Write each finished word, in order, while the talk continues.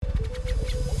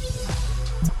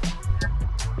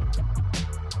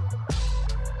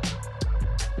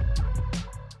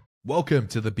Welcome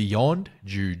to the Beyond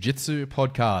Jiu-Jitsu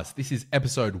podcast. This is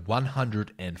episode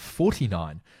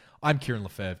 149. I'm Kieran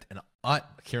Lefebvre, and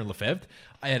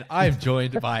I'm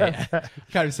joined by I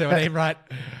can't even say my name right.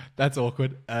 That's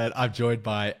awkward. And I'm joined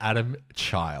by Adam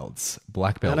Childs,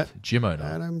 black belt gym owner.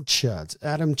 Adam Childs.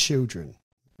 Adam Children.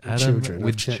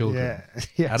 Children. Yeah.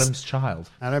 Yes. Adam's child.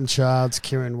 Adam Childs.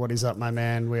 Kieran, what is up, my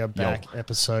man? We are back,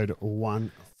 episode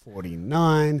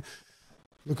 149.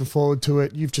 Looking forward to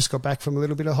it. You've just got back from a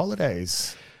little bit of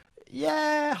holidays.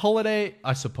 Yeah, holiday,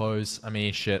 I suppose. I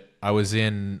mean, shit. I was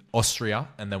in Austria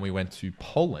and then we went to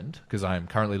Poland because I'm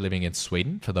currently living in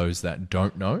Sweden, for those that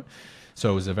don't know.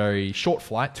 So it was a very short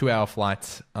flight, 2-hour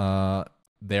flight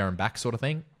there and back sort of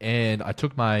thing. And I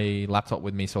took my laptop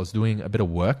with me, so I was doing a bit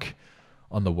of work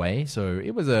on the way. So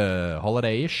it was a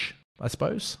holiday-ish, I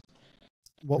suppose.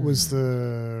 What was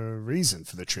the reason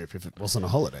for the trip if it wasn't a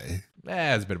holiday? It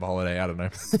was a bit of a holiday. I don't know.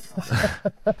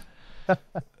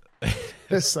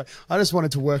 I just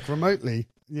wanted to work remotely.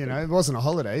 You know, it wasn't a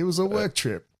holiday. It was a work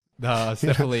trip. No, I was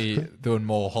definitely doing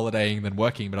more holidaying than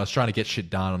working, but I was trying to get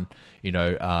shit done, in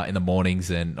the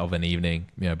mornings and of an evening,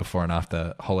 before and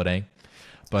after holidaying.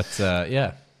 But,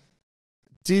 yeah.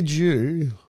 Did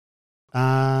you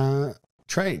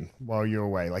train while you're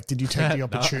away? Like, did you take the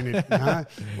opportunity? No.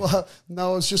 Well,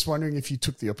 no, I was just wondering if you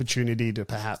took the opportunity to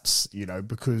perhaps,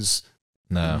 because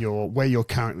where you're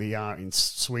currently are in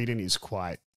Sweden is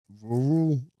quite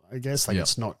rural, I guess. Like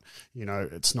it's not,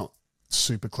 it's not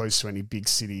super close to any big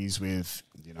cities with,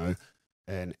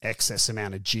 an excess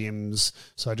amount of gyms.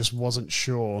 So I just wasn't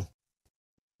sure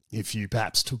if you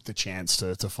perhaps took the chance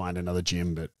to find another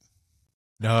gym, but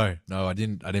No, I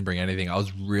didn't bring anything. I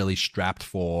was really strapped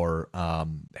for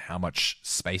how much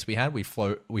space we had. We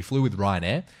flew with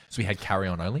Ryanair, so we had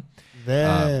carry-on only.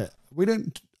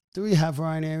 Do we have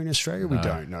Ryanair in Australia? We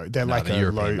don't know. They're like a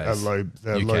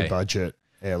low budget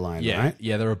airline, right?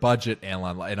 Yeah, they're a budget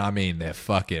airline, and I mean they're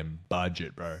fucking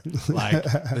budget, bro. Like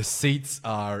the seats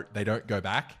they don't go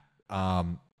back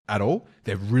at all.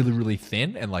 They're really, really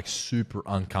thin and like super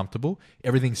uncomfortable.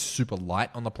 Everything's super light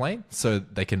on the plane, so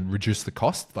they can reduce the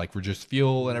cost, like reduce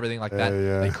fuel and everything like that.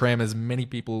 They cram as many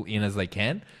people in as they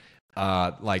can.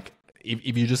 Like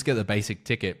if you just get the basic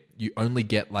ticket, you only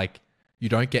get you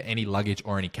don't get any luggage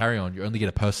or any carry-on. You only get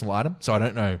a personal item. So I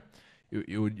don't know.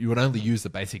 You would only use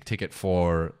the basic ticket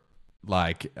for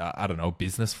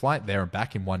business flight there and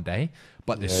back in one day.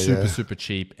 But they're super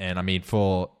cheap. And I mean,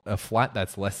 for a flight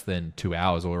that's less than 2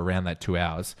 hours or around that 2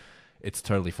 hours, it's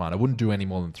totally fine. I wouldn't do any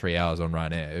more than 3 hours on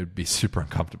Ryanair. It would be super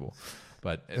uncomfortable.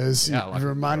 But it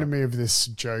reminded me of this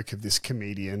joke of this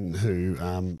comedian who,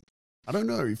 I don't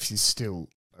know if he's still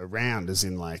around, as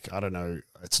in I don't know.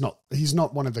 He's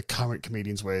not one of the current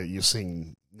comedians where you're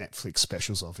seeing Netflix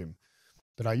specials of him.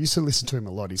 But I used to listen to him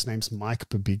a lot. His name's Mike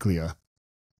Birbiglia.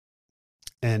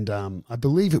 And I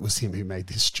believe it was him who made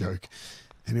this joke.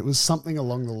 And it was something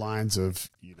along the lines of,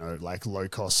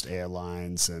 low-cost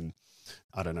airlines. And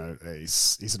I don't know,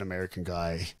 he's an American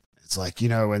guy. It's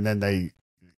and then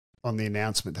on the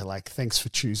announcement, they're like, thanks for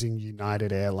choosing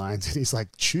United Airlines. And he's like,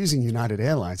 choosing United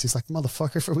Airlines? He's like,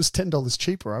 motherfucker, if it was $10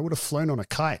 cheaper, I would have flown on a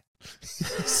kite.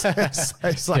 It's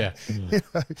like,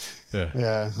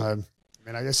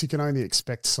 I guess you can only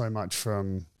expect so much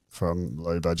from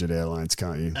low budget airlines,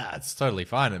 can't you? Nah, it's totally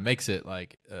fine. It makes it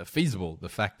feasible. The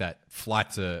fact that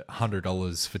flights are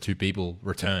 $100 for two people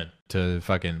return to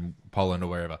fucking Poland or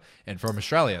wherever, and from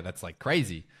Australia, that's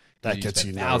crazy. That gets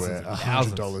you nowhere.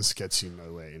 $100 gets you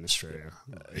nowhere in Australia.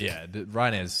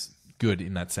 Ryanair's good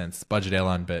in that sense, budget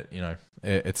airline, but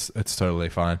it's totally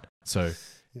fine. So.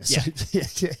 Yeah.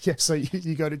 So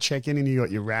you go to check in and you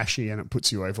got your rashie and it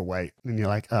puts you overweight and you're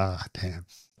like, damn.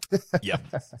 Yep.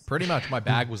 Pretty much my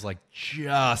bag was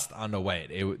just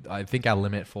underweight. I think our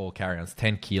limit for carry-on is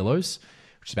 10 kilos,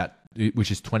 which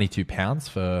is 22 pounds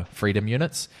for freedom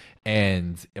units.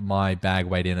 And my bag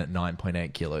weighed in at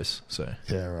 9.8 kilos. So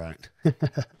yeah, right.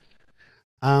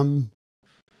 I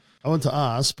want to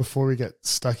ask before we get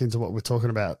stuck into what we're talking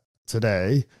about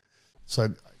today.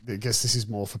 So I guess this is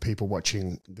more for people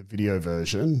watching the video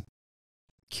version.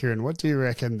 Kieran, what do you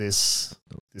reckon this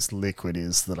liquid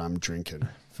is that I'm drinking?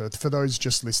 For those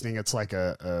just listening, it's like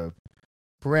a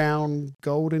brown,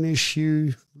 goldenish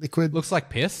hue liquid. Looks like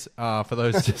piss. For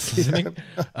those just listening,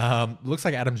 looks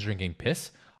like Adam's drinking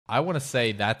piss. I want to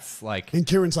say that's like... And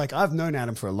Kieran's like, I've known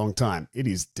Adam for a long time. It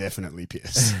is definitely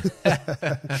piss.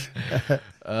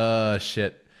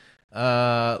 Shit.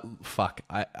 Fuck.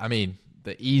 I mean...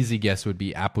 The easy guess would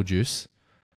be apple juice,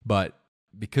 but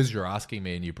because you're asking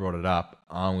me and you brought it up,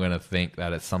 I'm going to think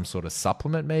that it's some sort of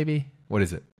supplement maybe. What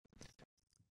is it?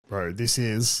 Bro, this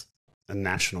is a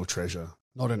national treasure.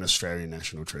 Not an Australian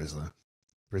national treasure,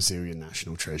 Brazilian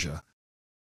national treasure.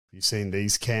 You seen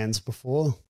these cans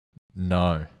before?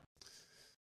 No.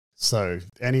 So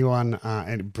anyone,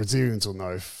 and Brazilians will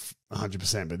know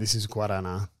 100%, but this is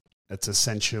Guaraná. It's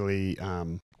essentially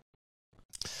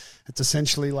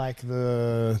like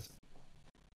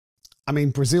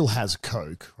Brazil has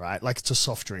Coke, right? Like it's a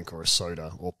soft drink or a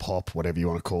soda or pop, whatever you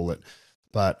want to call it.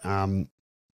 But I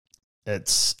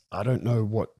don't know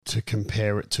what to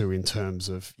compare it to in terms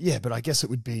of, but I guess it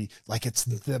would be like it's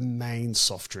the main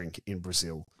soft drink in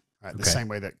Brazil. Right, the same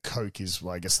way that Coke is,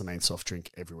 well, I guess the main soft drink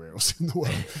everywhere else in the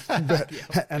world,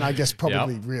 and I guess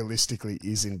probably realistically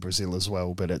is in Brazil as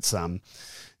well. But it's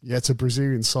it's a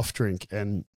Brazilian soft drink,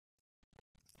 and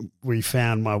we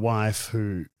found my wife,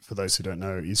 who, for those who don't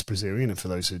know, is Brazilian, and for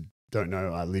those who don't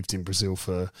know, I lived in Brazil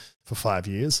for 5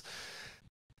 years.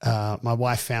 My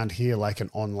wife found here like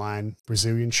an online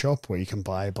Brazilian shop where you can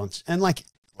buy a bunch and like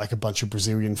a bunch of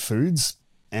Brazilian foods,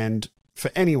 and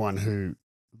for anyone who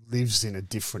lives in a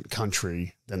different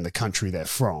country than the country they're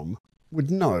from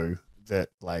would know that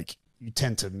like you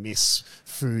tend to miss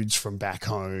foods from back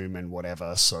home and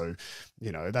whatever. So,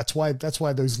 that's why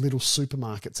those little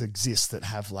supermarkets exist that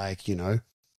have like,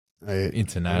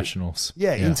 internationals.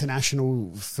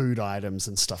 International food items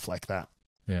and stuff like that.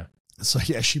 Yeah. So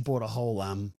she bought a whole,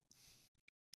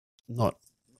 not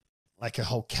like a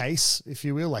whole case, if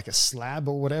you will, like a slab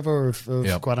or whatever of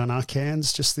Guaraná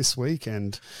cans just this week.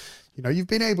 And, you've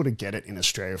been able to get it in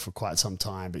Australia for quite some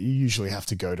time, but you usually have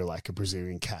to go to like a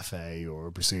Brazilian cafe or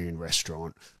a Brazilian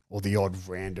restaurant or the odd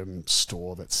random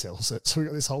store that sells it. So we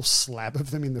got this whole slab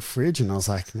of them in the fridge, and I was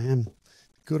like, man,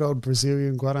 good old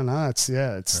Brazilian Guaraná.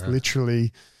 It's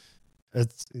literally,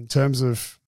 it's in terms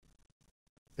of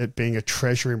it being a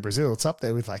treasure in Brazil, it's up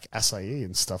there with like acai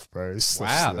and stuff, bro.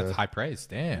 Wow, that's high praise.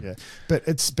 Damn. Yeah, but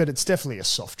it's definitely a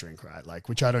soft drink, right? Like,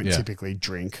 which I don't typically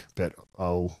drink, but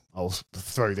I'll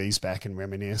throw these back and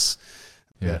reminisce.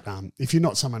 Yeah. But if you're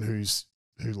not someone who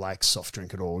likes soft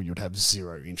drink at all, you'd have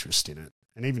zero interest in it.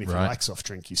 And even if you like soft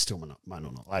drink, you still might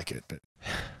not like it.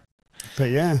 But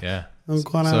yeah. I'm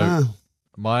quite so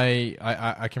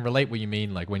I can relate what you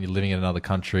mean. Like when you're living in another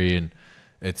country and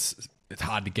it's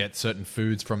hard to get certain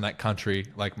foods from that country.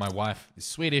 Like my wife is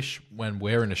Swedish. When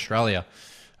we're in Australia,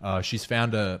 she's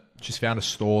found a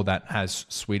store that has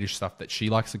Swedish stuff that she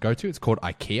likes to go to. It's called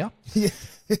IKEA.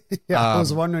 I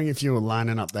was wondering if you were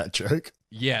lining up that joke.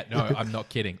 Yeah, no, I'm not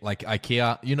kidding. Like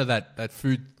IKEA, that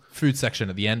food section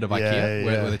at the end of IKEA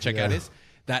where the checkout is,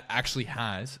 that actually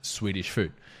has Swedish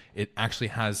food. It actually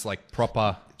has like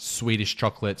proper Swedish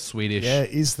chocolate, Swedish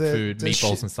food,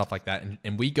 meatballs and stuff like that.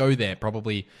 And we go there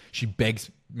probably, she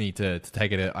begs me to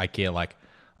take her to IKEA like,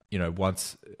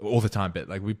 once, all the time. But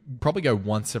like we probably go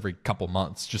once every couple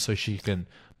months just so she can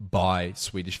buy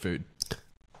Swedish food.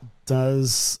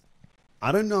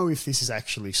 I don't know if this is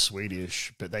actually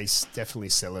Swedish, but they definitely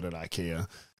sell it at IKEA.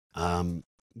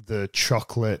 The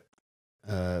chocolate,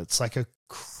 it's like a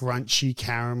crunchy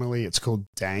caramelly. It's called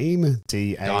Daim,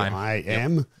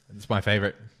 D-A-I-M. Yep. It's my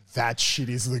favorite. That shit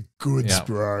is the goods,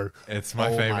 bro. It's my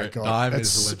favorite. Daim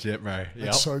is legit, bro.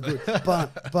 It's so good.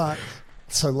 But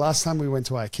so last time we went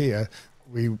to IKEA,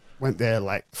 we went there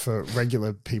like for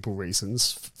regular people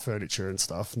reasons, furniture and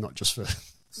stuff, not just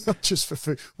for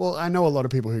food. Well, I know a lot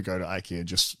of people who go to IKEA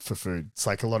just for food. It's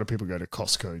like a lot of people go to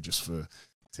Costco just to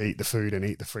eat the food and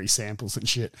eat the free samples and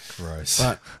shit. Gross.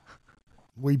 But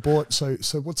we bought, so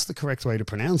what's the correct way to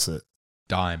pronounce it?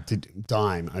 Daim.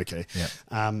 Daim, okay.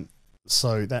 Yeah.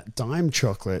 So that Daim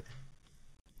chocolate,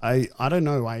 I don't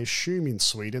know, I assume in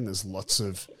Sweden there's lots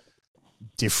of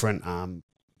different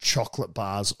chocolate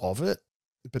bars of it,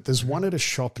 but there's one at a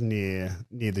shop near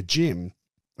the gym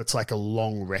that's like a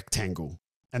long rectangle,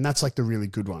 and that's like the really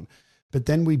good one. But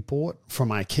then we bought from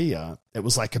IKEA, it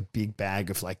was like a big bag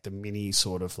of like the mini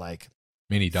sort of like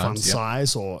mini fun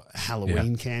size or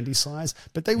Halloween candy size,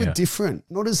 but they were different,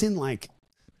 not as in like,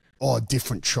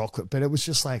 different chocolate, but it was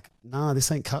just like, nah,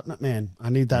 this ain't cutting it, man.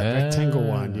 I need that rectangle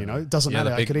one, It doesn't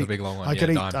matter. The big long one.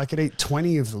 I could eat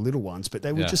 20 of the little ones, but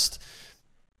they were just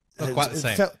not quite the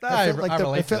same.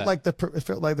 It felt like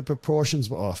the proportions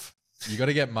were off. You got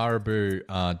to get Marabou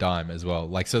Daim as well.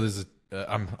 Like, so there's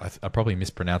I'm probably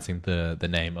mispronouncing the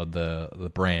name of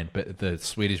the brand, but the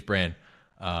Swedish brand,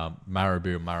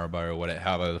 Marabou, or whatever,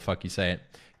 however the fuck you say it.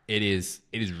 It is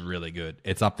really good.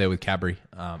 It's up there with Cadbury.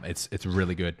 It's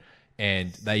really good.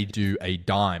 And they do a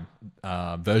Daim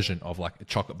version of like a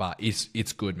chocolate bar.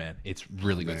 It's good, man. It's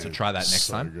really good. So try that next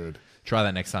time. Good. Try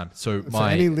that next time. So for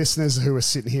any listeners who are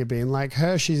sitting here being like,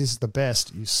 Hershey's is the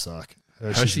best, you suck.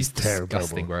 Hershey's is terrible.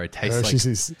 Disgusting, bro. It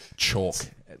tastes like chalk.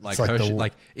 like like Hershey.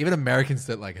 Like even Americans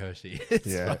don't like Hershey.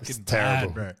 It's fucking it's bad,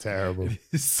 terrible, bro. terrible.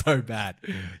 It's so bad.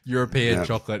 European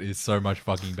chocolate is so much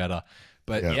fucking better.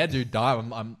 But yeah, dude,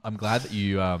 Dime. I'm glad that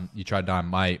you tried Dime.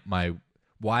 My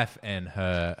wife and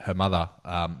her mother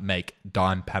make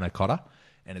Dime panna cotta,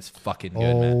 and it's fucking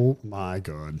good, man. Oh my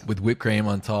god! With whipped cream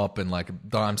on top and like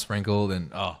Dime sprinkled,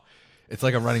 and it's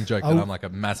like a running joke that I'm like a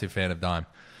massive fan of Dime.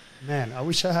 Man, I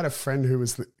wish I had a friend who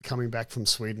was coming back from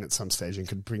Sweden at some stage and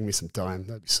could bring me some Dime.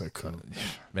 That'd be so cool.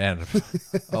 Man,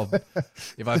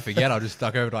 if I forget, I'll just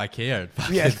duck over to IKEA. And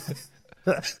fucking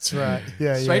that's right.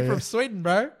 Yeah, straight from Sweden,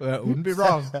 bro. Wouldn't be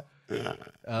wrong.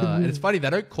 And it's funny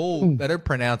they don't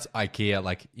pronounce IKEA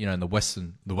like in the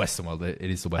Western world. It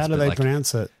is the West. How do they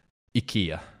pronounce it?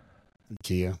 IKEA.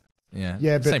 IKEA. Yeah.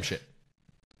 But same shit.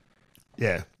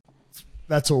 Yeah,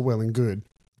 that's all well and good,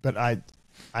 but I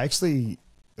actually,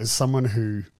 as someone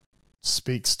who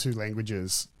speaks two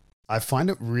languages, I find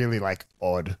it really like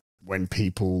odd when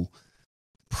people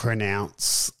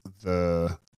pronounce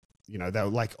they're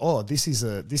like, oh, this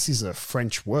is a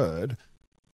French word.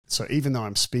 So even though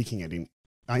I'm speaking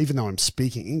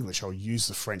English, I'll use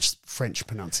the French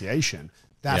pronunciation.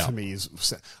 That for me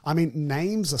is, I mean,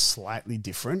 names are slightly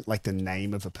different, like the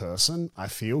name of a person, I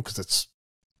feel, because it's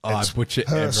I butcher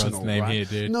everyone's name right? here,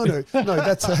 dude. No,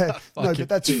 that's but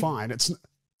that's fine. It's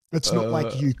not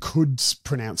like you could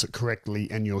pronounce it correctly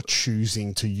and you're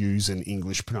choosing to use an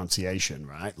English pronunciation,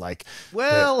 right? Like,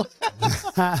 well,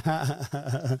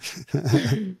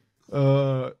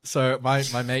 so my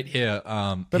mate here,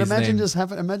 but imagine just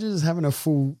having a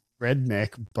full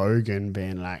redneck bogan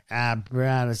being like,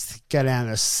 bro, let's go down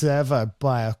to Servo,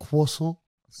 buy a croissant.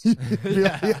 You'd be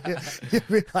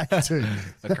like, dude,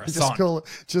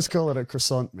 just call it a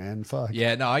croissant, man. Fuck.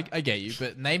 Yeah, no, I get you,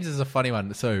 but names is a funny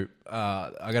one. So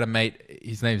I got a mate,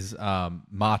 his name's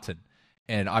Martin,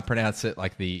 and I pronounce it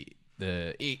like the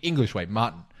English way,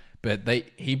 Martin, but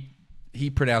he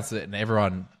pronounced it, and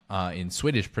everyone in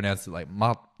Swedish pronounced it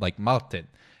like Martin.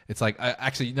 It's like,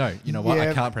 actually, no, you know what?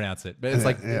 I can't pronounce it, but it's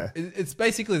it's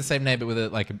basically the same name, but with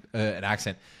an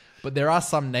accent. But there are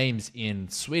some names in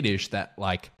Swedish that,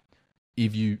 like,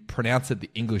 if you pronounce it the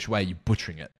English way, you're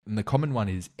butchering it. And the common one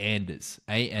is Anders,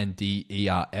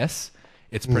 Anders.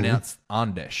 It's pronounced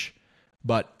Anders.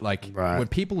 But, like, when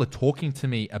people are talking to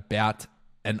me about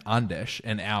an Anders,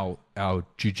 and our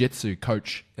jiu-jitsu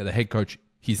coach, the head coach,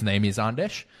 his name is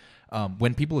Anders.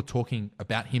 When people are talking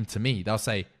about him to me, they'll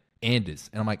say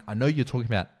Anders. And I'm like, I know you're talking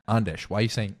about Anders. Why are you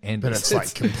saying Anders? But it's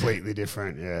like completely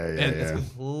different. It's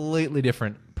completely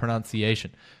different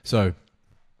pronunciation. So,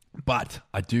 but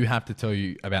I do have to tell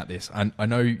you about this. I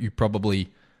know you probably,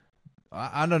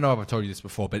 I don't know if I've told you this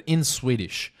before, but in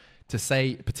Swedish, to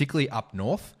say, particularly up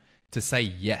north, to say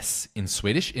yes in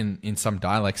Swedish, in some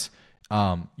dialects,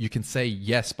 you can say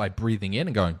yes by breathing in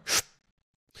and going.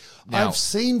 Now, I've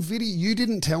seen video. You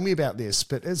didn't tell me about this,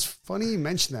 but it's funny you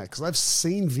mentioned that because I've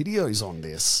seen videos on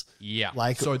this. Yeah.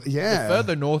 Like, so the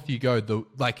further north you go,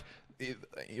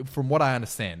 from what I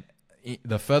understand,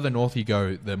 the further north you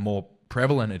go, the more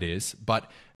prevalent it is, but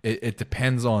it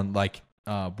depends on like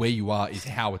where you are is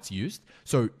how it's used.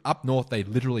 So up north, they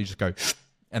literally just go,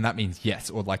 and that means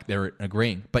yes, or like they're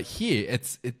agreeing. But here,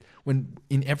 when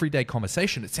in everyday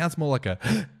conversation, it sounds more like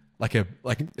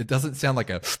it doesn't sound like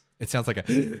a. It sounds like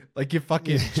you're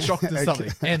fucking shocked or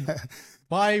something. And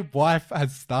my wife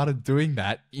has started doing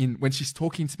that when she's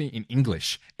talking to me in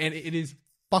English, and it is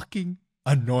fucking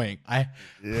annoying. I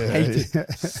hate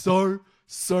it so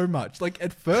much. Like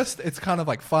at first, it's kind of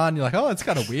like fun. You're like, oh, it's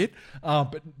kind of weird.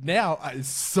 But now it's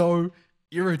so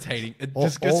irritating. It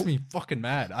just gets me fucking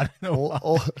mad. I don't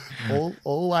know.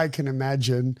 All I can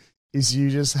imagine is you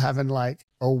just having like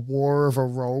a war of a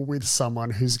role with someone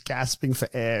who's gasping for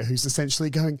air, who's essentially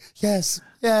going, yes,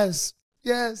 yes,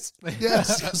 yes,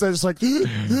 yes. So they're just like,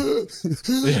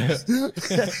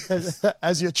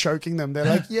 as you're choking them, they're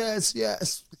like, yes,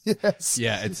 yes, yes.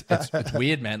 Yeah, it's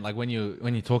weird, man. Like when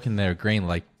you're talking, they're agreeing,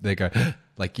 like they go,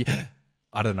 like, yeah,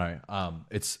 I don't know.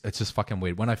 It's just fucking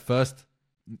weird. When I first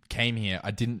came here,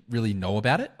 I didn't really know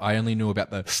about it. I only knew about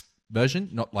the version,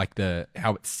 not like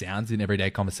how it sounds in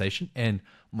everyday conversation. And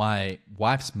my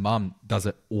wife's mum does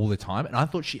it all the time, and I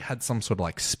thought she had some sort of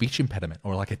like speech impediment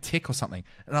or like a tick or something.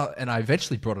 And I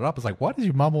eventually brought it up. I was like, why does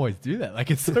your mum always do that?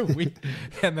 Like it's so weird.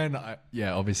 And then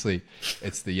obviously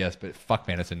it's the yes, but fuck,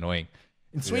 man, it's annoying.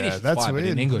 In Swedish, it's fine, but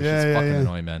in English, it's fucking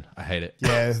annoying, man. I hate it.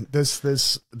 Yeah,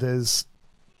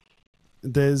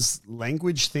 there's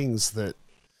language things that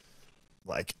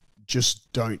like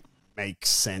just don't make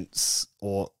sense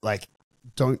or like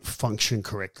don't function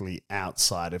correctly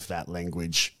outside of that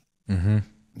language. Mm-hmm.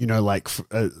 You know, like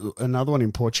another one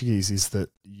in Portuguese is that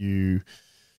you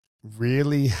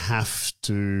really have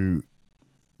to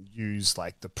use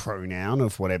like the pronoun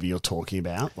of whatever you're talking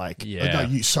about. Like, Yeah.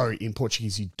 in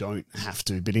Portuguese, you don't have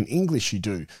to, but in English, you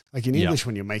do. Like in English,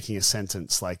 when you're making a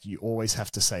sentence, like you always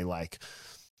have to say like,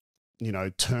 you know,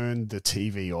 turn the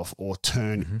TV off or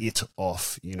turn it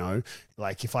off, you know,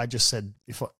 like if I just said,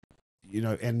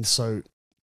 and so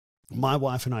my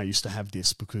wife and I used to have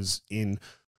this because in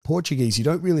Portuguese, you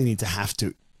don't really need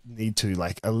to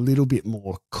like a little bit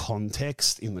more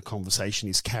context in the conversation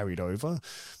is carried over.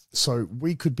 So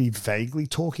we could be vaguely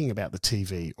talking about the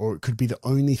TV, or it could be the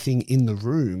only thing in the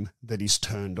room that is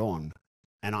turned on.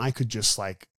 And I could just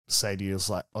like say to you,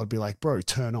 I'd be like, bro,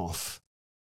 turn off.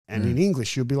 And in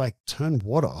English, you'll be like, turn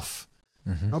what off?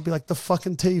 I'll be like, the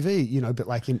fucking TV, you know, but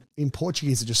like in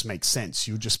Portuguese, it just makes sense.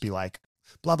 You'll just be like,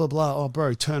 blah, blah, blah. Oh,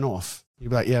 bro, turn off.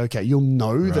 You'll be like, yeah, okay. You'll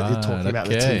know that you're talking about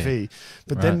the TV.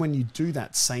 But then when you do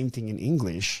that same thing in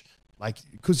English, like,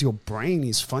 because your brain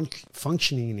is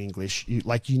functioning in English, you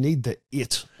need the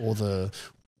it or the,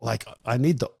 like, I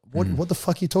need the, what the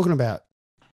fuck are you talking about?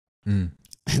 And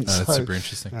that's super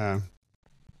interesting.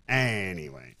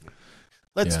 Anyway,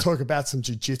 let's talk about some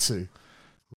jiu-jitsu.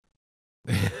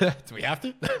 Do we have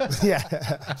to? Yeah.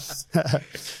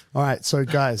 All right. So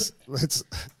guys, let's,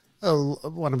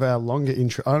 one of our longer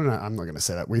intro. I don't know. I'm not going to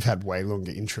say that. We've had way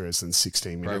longer intros than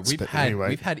 16 minutes. Bro,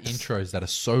 we've had intros that are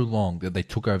so long that they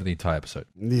took over the entire episode.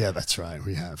 Yeah, that's right.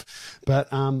 We have.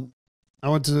 But I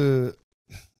want to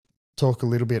talk a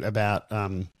little bit about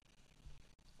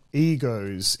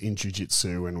egos in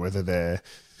jiu-jitsu and whether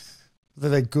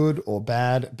they're good or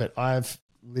bad. But I've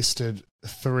listed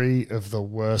 3 of the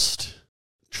worst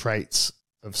traits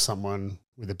of someone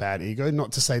with a bad ego.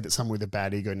 Not to say that someone with a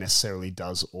bad ego necessarily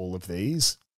does all of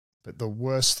these, but the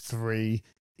worst 3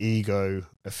 ego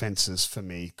offenses for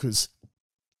me, because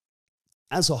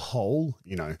as a whole,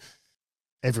 you know,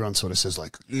 everyone sort of says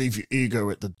like, leave your ego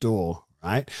at the door,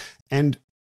 right? And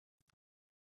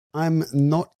I'm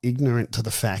not ignorant to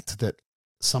the fact that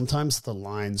sometimes the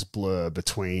lines blur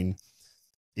between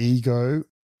ego,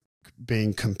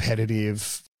 being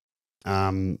competitive,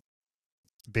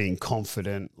 being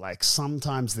confident. Like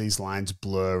sometimes these lines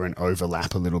blur and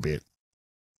overlap a little bit.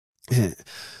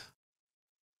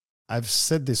 I've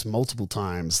said this multiple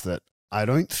times that I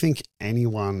don't think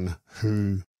anyone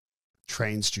who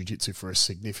trains jiu-jitsu for a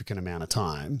significant amount of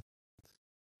time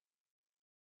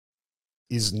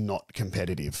is not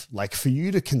competitive. Like for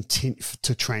you to continue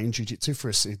to train jiu-jitsu for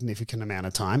a significant amount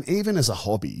of time, even as a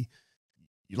hobby,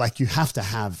 like you have to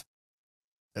have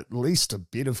at least a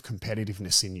bit of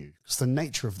competitiveness in you, because the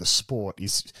nature of the sport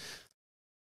is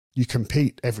you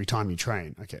compete every time you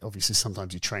train. Okay, obviously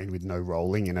sometimes you train with no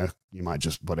rolling, you know, you might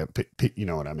just whatever, you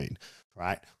know what I mean,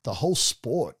 right? The whole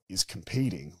sport is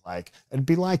competing. Like it'd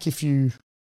be like if you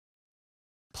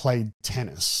played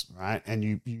tennis, right? And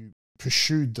you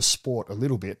pursued the sport a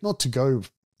little bit, not to go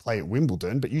play at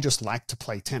Wimbledon, but you just like to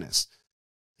play tennis.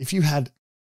 If you had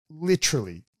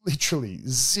literally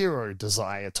zero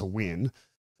desire to win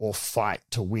or fight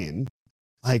to win,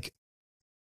 like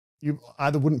you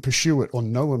either wouldn't pursue it or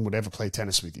no one would ever play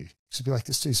tennis with you. You'd be like,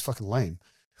 this dude's fucking lame.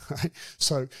 Right?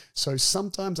 So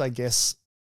sometimes I guess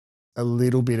a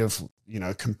little bit of, you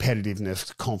know,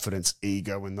 competitiveness, confidence,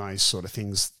 ego, and those sort of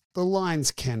things, the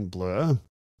lines can blur.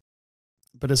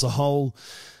 But as a whole,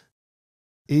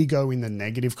 ego in the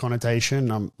negative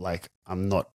connotation, I'm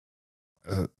not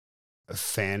a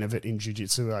fan of it in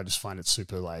jiu-jitsu. I just find it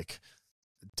super like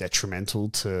detrimental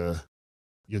to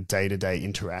your day-to-day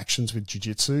interactions with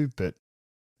jiu-jitsu. But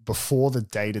before the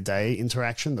day-to-day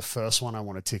interaction, the first one I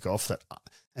want to tick off that,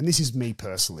 and this is me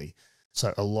personally,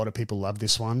 so a lot of people love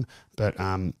this one, but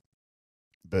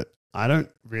I don't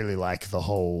really like the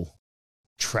whole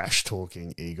trash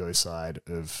talking ego side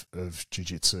of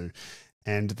jiu-jitsu.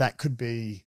 And that could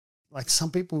be like,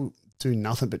 some people do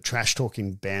nothing but trash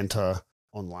talking banter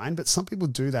online, but some people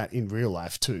do that in real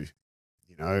life too,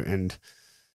 you know? And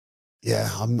yeah,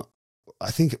 I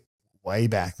think way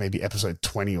back, maybe episode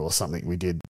 20 or something, we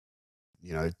did,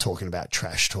 you know, talking about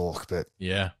trash talk, but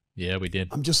yeah, we did.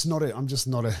 I'm just not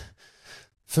a,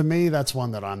 for me, that's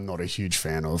one that I'm not a huge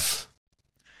fan of.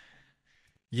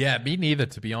 Yeah, me neither,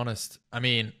 to be honest. I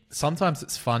mean, sometimes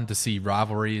it's fun to see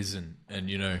rivalries and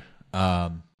you know,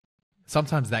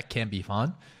 sometimes that can be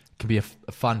fun. It can be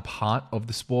a fun part of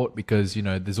the sport because, you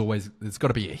know, there's got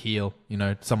to be a heel, you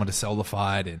know, someone to sell the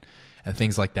fight and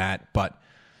things like that. But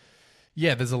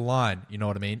yeah, there's a line, you know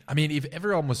what I mean? I mean, if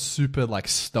everyone was super like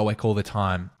stoic all the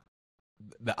time,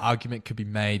 the argument could be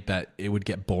made that it would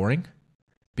get boring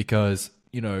because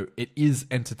it is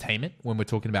entertainment when we're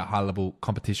talking about high-level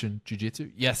competition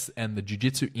jiu-jitsu. Yes, and the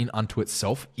jiu-jitsu in unto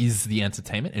itself is the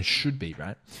entertainment and should be,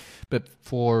 right? But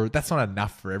that's not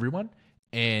enough for everyone.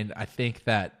 And I think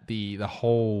that the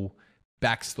whole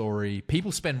backstory,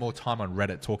 people spend more time on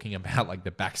Reddit talking about like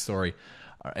the backstory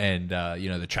and,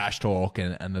 the trash talk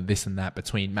and the this and that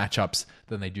between matchups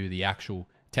than they do the actual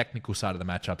technical side of the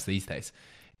matchups these days.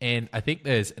 And I think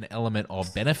there's an element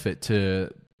of benefit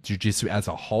to jiu-jitsu as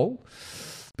a whole,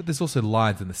 but there's also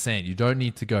lines in the sand. You don't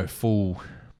need to go full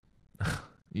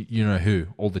you know who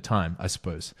all the time, I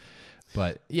suppose.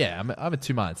 But yeah, I'm at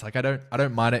two minds. Like I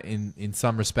don't mind it in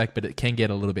some respect, but it can get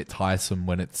a little bit tiresome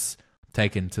when it's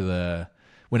taken to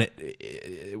when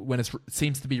it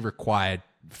seems to be required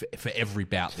for every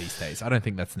bout these days. I don't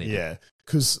think that's needed. Yeah,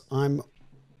 because I'm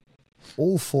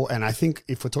all for, and I think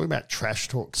if we're talking about trash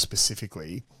talk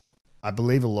specifically, I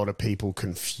believe a lot of people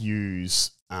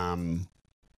confuse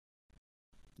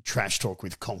trash talk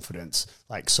with confidence.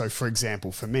 Like, so for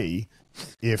example, for me,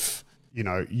 if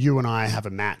you and I have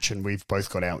a match and we've both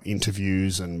got our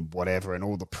interviews and whatever, and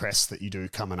all the press that you do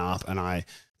coming up, and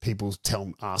people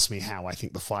ask me how I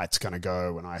think the fight's going to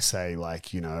go, and I say like,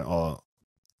 oh,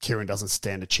 Kieran doesn't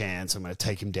stand a chance, I'm going to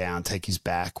take him down, take his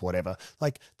back, whatever.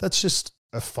 Like, that's just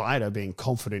a fighter being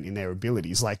confident in their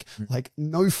abilities. Like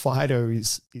no fighter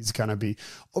is going to be,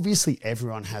 obviously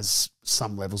everyone has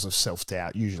some levels of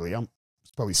self-doubt. Usually there's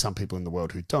probably some people in the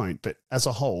world who don't, but as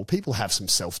a whole, people have some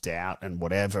self-doubt and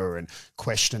whatever, and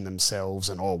question themselves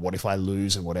and, oh, what if I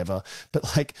lose and whatever.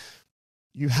 But like,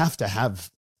 you have to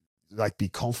be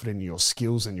confident in your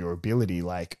skills and your ability.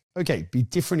 Like, okay, be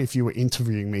different if you were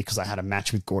interviewing me because I had a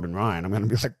match with Gordon Ryan. I'm going to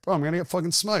be like, bro, I'm going to get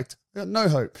fucking smoked. I got no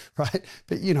hope, right?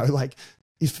 But,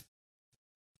 if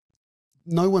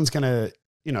no one's going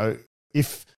to,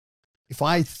 if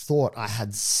I thought I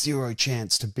had zero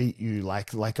chance to beat you,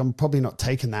 like I'm probably not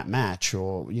taking that match,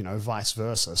 or, vice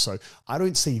versa. So I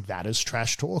don't see that as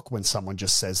trash talk when someone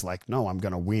just says like, no, I'm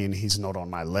going to win, he's not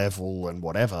on my level and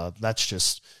whatever. That's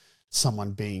just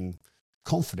someone being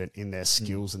confident in their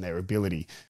skills and their ability.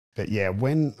 But yeah,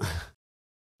 when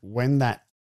that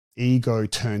ego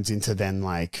turns into then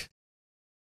like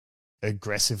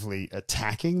aggressively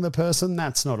attacking the person,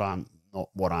 that's not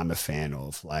what I'm a fan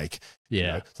of. Like,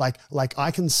 yeah, like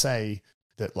I can say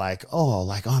that like, oh,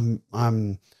 like I'm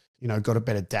got a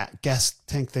better gas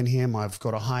tank than him, I've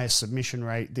got a higher submission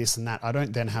rate, this and that. I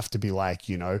don't then have to be like,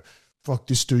 fuck,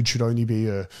 this dude should only be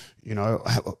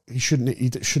he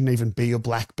shouldn't even be a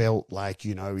black belt. Like,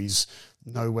 he's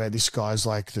nowhere. This guy's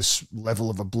like this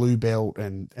level of a blue belt.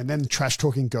 And then trash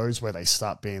talking goes where they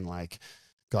start being like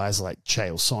guys like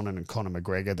Chael Sonnen and Conor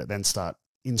McGregor that then start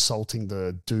insulting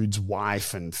the dude's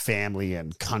wife and family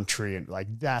and country. And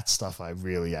like that stuff I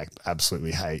really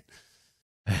absolutely hate.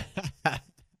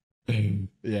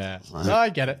 Yeah. No, I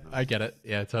get it.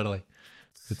 Yeah, totally.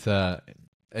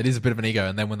 It is a bit of an ego,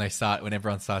 and then when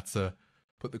everyone starts to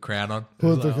put the crown on,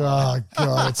 oh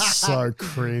god, it's so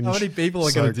cringe. How many people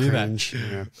are going to do cringe.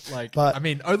 That? Yeah. But I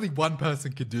mean, only one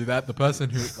person could do that. The person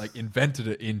who like invented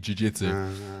it in jiu-jitsu,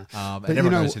 and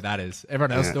everyone knows who that is.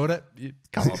 Everyone else doing it.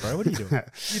 Come on, bro, what are you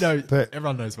doing? But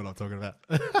everyone knows what I'm talking about.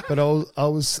 But I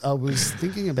was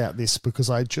thinking about this because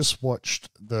I just watched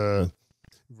the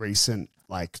recent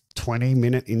like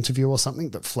 20-minute interview or something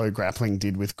that Flow Grappling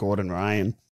did with Gordon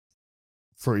Ryan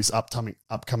for his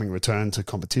upcoming return to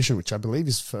competition, which I believe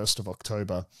is 1st of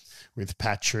October, with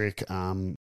Patrick.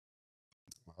 I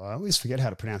always forget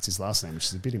how to pronounce his last name, which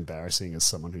is a bit embarrassing as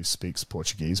someone who speaks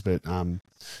Portuguese, but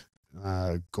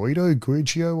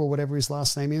Guido, or whatever his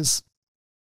last name is.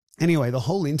 Anyway, the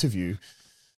whole interview,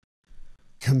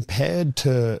 compared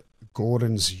to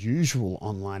Gordon's usual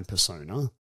online persona,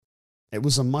 it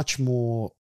was a much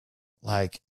more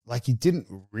like he didn't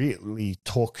really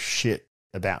talk shit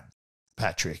about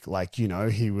Patrick. Like,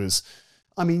 he was,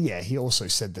 he also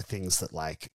said the things that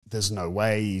like, there's no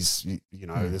way he's,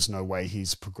 there's no way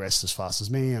he's progressed as fast as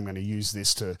me. I'm going to use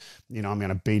this to, I'm going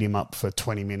to beat him up for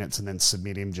 20 minutes and then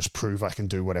submit him, just prove I can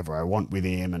do whatever I want with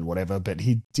him and whatever. But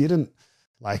he didn't,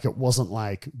 like, it wasn't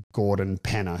like Gordon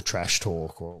Penner trash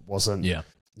talk, or it wasn't,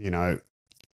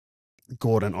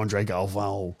 Gordon, Andre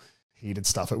Galvao heated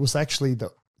stuff. It was actually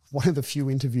one of the few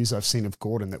interviews I've seen of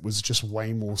Gordon that was just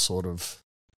way more sort of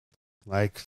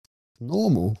like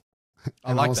normal.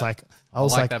 And I was like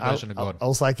that version of Gordon. I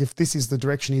was like, if this is the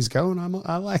direction he's going,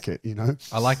 I like it,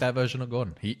 I like that version of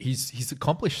Gordon. He's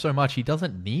accomplished so much. He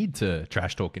doesn't need to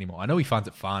trash talk anymore. I know he finds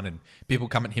it fun and people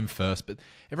come at him first, but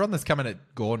everyone that's coming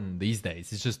at Gordon these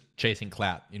days is just chasing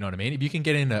clout. You know what I mean? If you can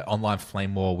get in an online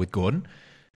flame war with Gordon,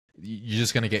 you're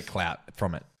just going to get clout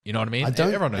from it. You know what I mean?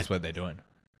 Everyone knows what they're doing.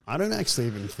 I don't actually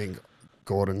even think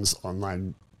Gordon's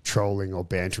online trolling or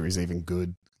banter is even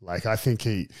good. Like, I think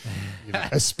he,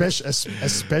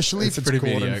 especially if it's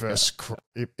Gordon versus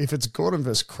if it's Gordon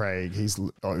versus Craig, he's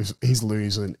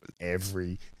losing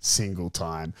every single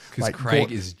time. Because like,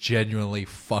 Craig is genuinely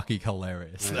fucking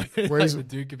hilarious. Yeah. Whereas the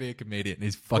dude could be a comedian,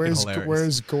 he's fucking hilarious.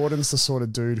 Whereas Gordon's the sort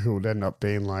of dude who would end up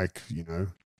being like,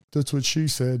 that's what she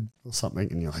said or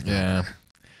something, and you're like, yeah.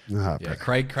 Yeah,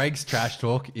 Craig's trash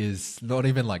talk is not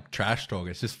even like trash talk.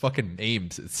 It's just fucking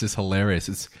memes. It's just hilarious.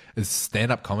 It's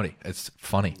stand-up comedy. It's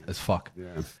funny as fuck.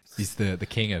 Yeah. He's the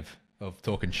king of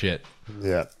talking shit.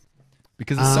 Yeah.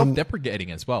 Because it's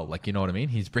self-deprecating as well. Like, you know what I mean?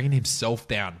 He's bringing himself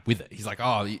down with it. He's like,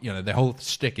 oh, the whole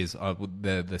shtick is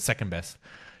the second best,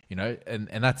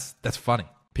 and that's funny.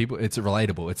 People, it's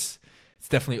relatable. It's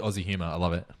definitely Aussie humor. I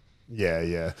love it.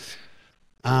 Yeah.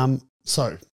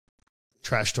 So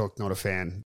trash talk, not a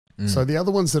fan. So the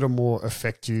other ones that are more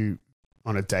affect you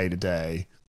on a day-to-day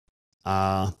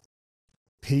are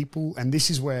people, and this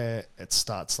is where it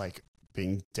starts like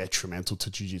being detrimental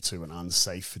to jiu-jitsu and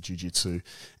unsafe for jiu-jitsu.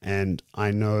 And I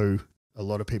know a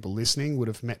lot of people listening would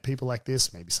have met people like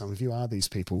this. Maybe some of you are these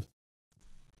people.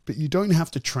 But you don't have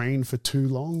to train for too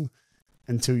long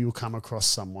until you'll come across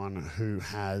someone who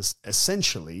has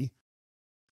essentially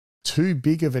too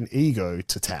big of an ego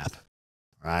to tap,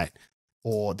 right?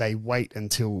 Or they wait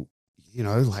until,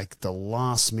 like the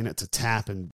last minute to tap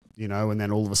and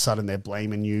then all of a sudden they're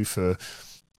blaming you for,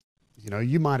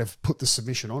 you might have put the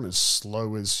submission on as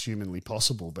slow as humanly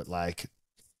possible, but like,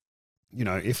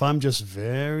 if I'm just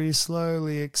very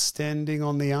slowly extending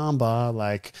on the armbar,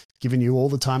 like giving you all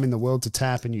the time in the world to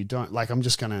tap and you don't, like, I'm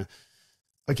just going to,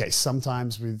 okay,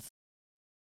 sometimes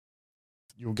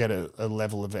you'll get a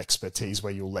level of expertise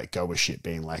where you'll let go of shit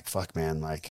being like, fuck man,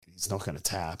 like, he's not going to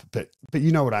tap, but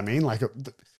you know what I mean? Like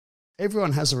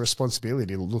everyone has a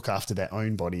responsibility to look after their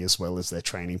own body as well as their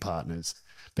training partners.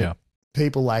 But yeah.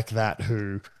 People like that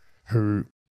who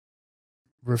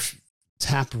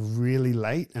tap really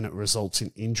late and it results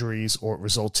in injuries or it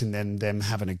results in them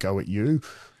having a go at you.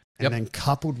 And then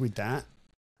coupled with that,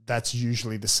 that's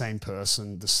usually the same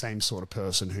sort of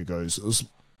person who goes, it was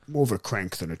more of a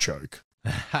crank than a choke.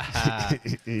 Yeah,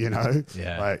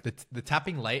 like the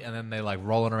tapping late and then they like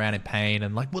rolling around in pain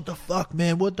and like, what the fuck,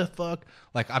 man, what the fuck?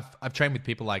 Like I've trained with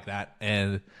people like that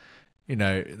and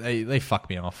they fuck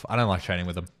me off. I don't like training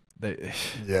with them. It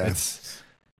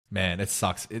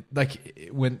sucks.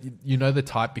 When the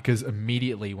type, because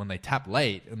immediately when they tap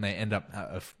late and they end up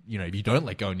if you don't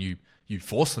let go and you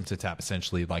force them to tap,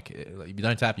 essentially, like if you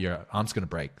don't tap, your arm's gonna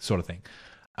break, sort of thing.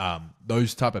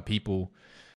 Those type of people,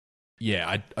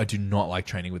 yeah, I do not like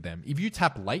training with them. If you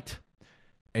tap late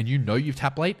and you've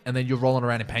tapped late and then you're rolling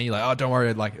around in pain, you're like, oh, don't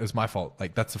worry, like, it was my fault.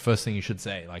 Like, that's the first thing you should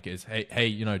say. Like, is,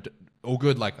 hey, all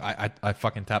good. Like, I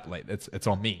fucking tapped late. It's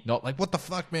on me. Not like, what the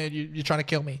fuck, man? You're trying to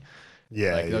kill me.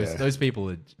 Yeah, like those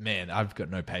people, man, I've got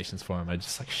no patience for them. I'm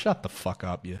just like, shut the fuck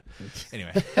up, you.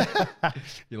 Anyway,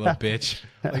 you little bitch.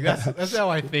 Like that's how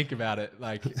I think about it.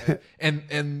 Like,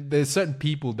 and there's certain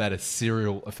people that are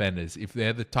serial offenders. If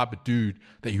they're the type of dude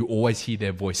that you always hear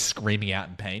their voice screaming out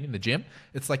in pain in the gym,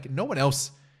 it's like no one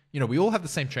else. We all have the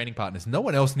same training partners. No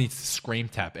one else needs to scream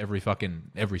tap every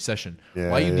session.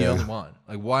 Yeah, why are you the only one?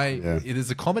 Like, why? Yeah. It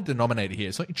is a common denominator here.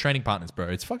 It's not your training partners, bro.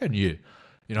 It's fucking you.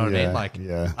 You know what I mean? Like,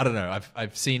 I don't know.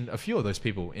 I've seen a few of those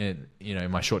people in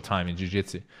my short time in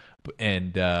jiu-jitsu,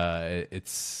 and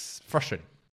it's frustrating.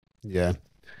 Yeah.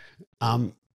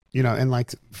 And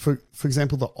like for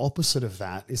example, the opposite of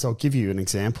that is, I'll give you an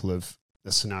example of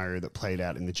a scenario that played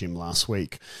out in the gym last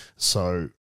week. So,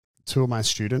 two of my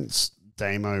students,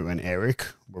 Damo and Eric,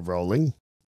 were rolling,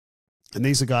 and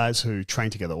these are guys who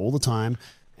train together all the time,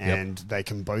 and they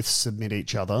can both submit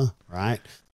each other, right?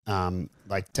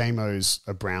 Like Damo's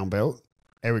a brown belt,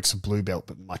 Eric's a blue belt,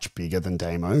 but much bigger than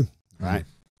Damo, right?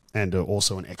 And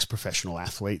also an ex-professional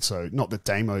athlete. So not that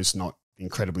Damo's not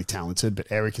incredibly talented, but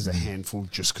Eric is a handful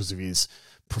just because of his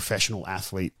professional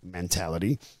athlete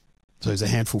mentality. So he's a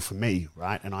handful for me,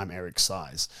 right? And I'm Eric's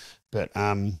size. But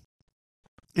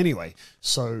anyway,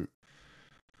 so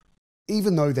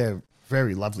even though they're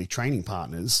very lovely training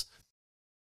partners,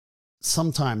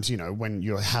 sometimes, when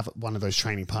you have one of those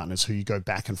training partners who you go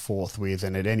back and forth with,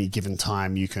 and at any given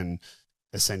time you can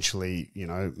essentially,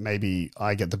 maybe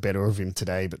I get the better of him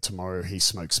today, but tomorrow he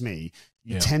smokes me.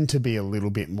 You tend to be a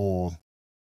little bit more,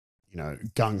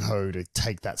 gung-ho to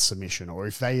take that submission. Or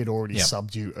if they had already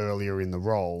subbed you earlier in the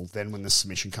roll, then when the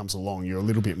submission comes along, you're a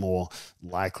little bit more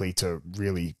likely to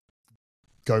really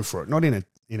go for it. Not in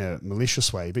a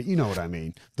malicious way, but you know what I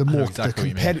mean. The more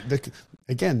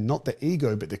again, not the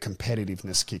ego, but the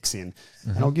competitiveness kicks in.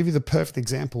 And I'll give you the perfect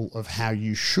example of how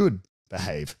you should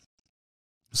behave.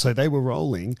 So they were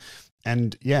rolling.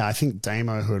 And yeah, I think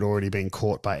Damo, who had already been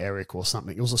caught by Eric or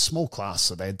something, it was a small class,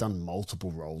 so they had done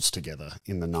multiple rolls together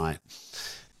in the night.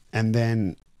 And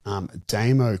then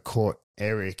Damo caught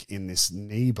Eric in this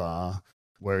knee bar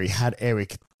where he had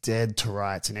Eric dead to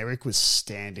rights, and Eric was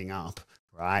standing up,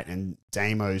 right? And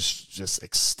Damo's just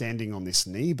extending on this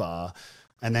knee bar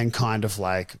and then kind of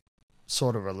like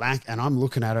sort of relax. And I'm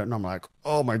looking at it and I'm like,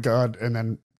 oh my God. And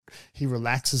then he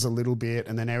relaxes a little bit,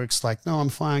 and then Eric's like, no, I'm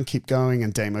fine, keep going.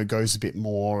 And Damo goes a bit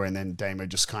more, and then Damo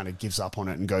just kind of gives up on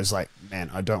it and goes like, man,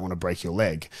 I don't want to break your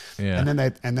leg. Yeah.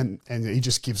 And he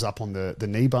just gives up on the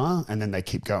knee bar, and then they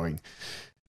keep going.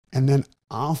 And then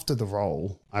after the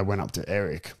roll, I went up to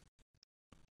Eric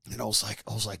and I was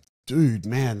like, dude,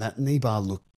 man, that knee bar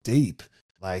looked deep.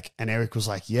 Like, and Eric was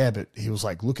like, yeah, but he was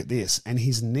like, look at this. And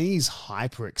his knees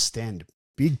hyperextend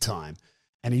big time.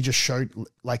 And he just showed,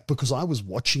 like, because I was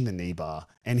watching the knee bar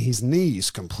and his knee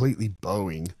is completely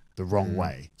bowing the wrong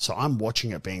way. So I'm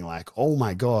watching it being like, oh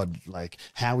my God, like,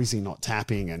 how is he not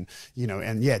tapping? And, you know,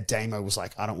 and yeah, Damo was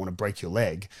like, I don't want to break your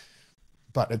leg.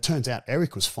 But it turns out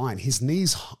Eric was fine. His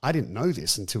knees, I didn't know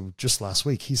this until just last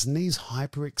week. His knees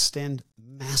hyperextend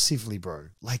massively, bro,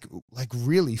 like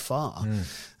really far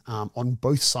on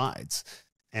both sides.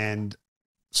 And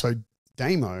so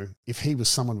Damo, if he was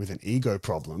someone with an ego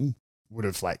problem, would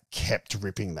have like kept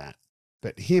ripping that.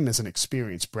 But him as an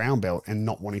experienced brown belt and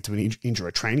not wanting to injure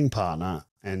a training partner,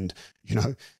 and, you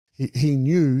know, he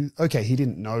knew, okay, he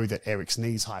didn't know that Eric's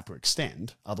knees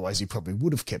hyperextend. Otherwise, he probably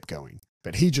would have kept going.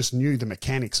 But he just knew the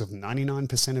mechanics of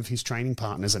 99% of his training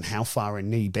partners and how far a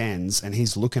knee bends. And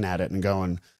he's looking at it and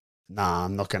going, nah,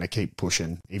 I'm not going to keep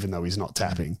pushing, even though he's not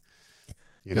tapping.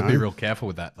 You know? Be real careful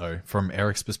with that, though, from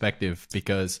Eric's perspective,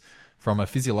 because from a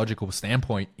physiological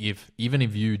standpoint, even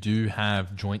if you do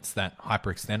have joints that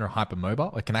hyperextend or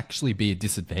hypermobile, it can actually be a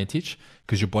disadvantage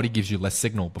because your body gives you less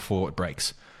signal before it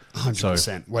breaks. 100%.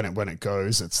 So when it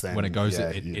goes, it's then... When it goes,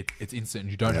 it's instant.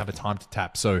 You don't have a time to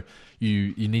tap. So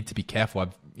you need to be careful.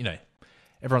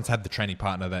 Everyone's had the training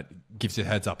partner that gives you a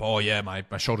heads up. Oh, yeah, my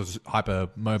shoulder's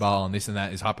hypermobile and this and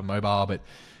that is hypermobile. But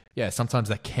yeah, sometimes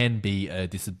that can be a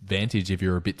disadvantage if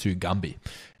you're a bit too Gumby.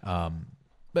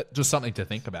 But just something to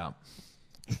think about.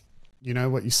 You know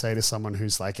what you say to someone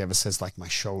who's like, ever says like, my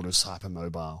shoulder's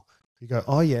hypermobile? You go,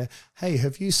 oh yeah, hey,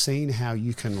 have you seen how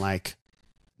you can like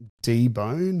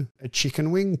debone a chicken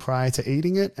wing prior to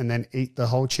eating it and then eat the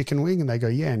whole chicken wing? And they go,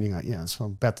 yeah. And you're like, yeah, that's what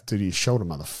I'm about to do to your shoulder,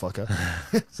 motherfucker.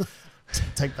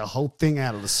 Take the whole thing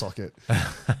out of the socket.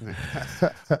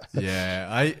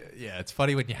 It's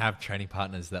funny when you have training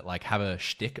partners that like have a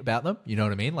shtick about them. You know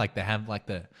what I mean? Like they have like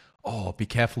be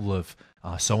careful of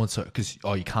so-and-so because,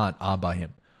 you can't armbar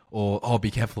him. Or,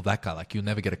 be careful of that guy. Like, you'll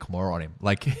never get a Kimura on him.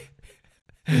 Like,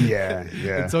 yeah.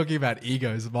 And talking about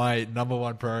egos, my number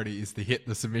one priority is to hit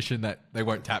the submission that they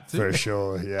won't tap to. For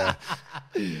sure, yeah.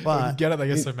 But get it, they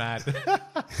get so mad.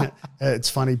 It's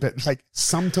funny, but like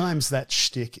sometimes that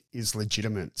shtick is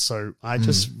legitimate. So I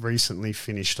just recently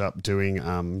finished up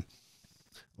doing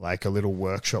like a little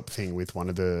workshop thing with one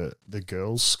of the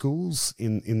girls' schools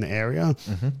in the area.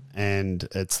 Mm-hmm. And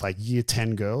it's like year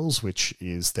 10 girls, which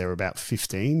is they're about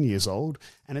 15 years old.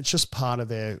 And it's just part of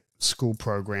their school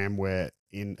program where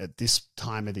at this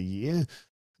time of the year,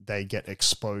 they get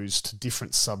exposed to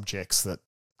different subjects that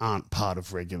aren't part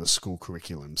of regular school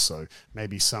curriculum. So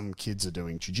maybe some kids are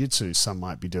doing jiu-jitsu, some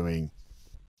might be doing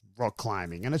rock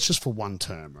climbing, and it's just for one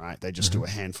term, right? They just do a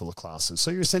handful of classes.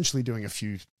 So you're essentially doing a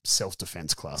few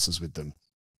self-defense classes with them.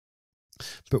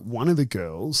 But one of the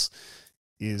girls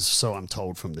is, so I'm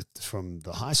told from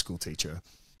the high school teacher,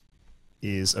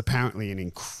 is apparently an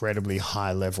incredibly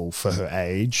high level for her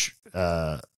age,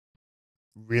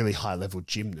 really high level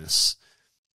gymnast.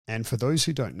 And for those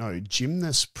who don't know,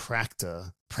 gymnasts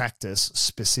practice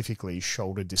specifically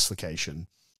shoulder dislocation,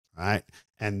 right?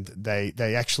 And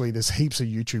they actually, there's heaps of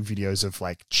YouTube videos of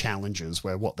like challenges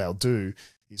where what they'll do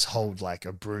is hold like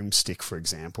a broomstick, for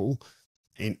example,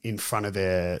 in front of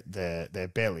their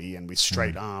belly, and with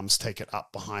straight arms take it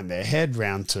up behind their head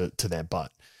round to their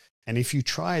butt. And if you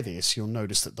try this, you'll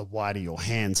notice that the wider your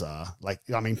hands are,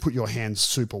 put your hands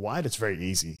super wide. It's very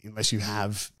easy. Unless you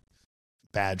have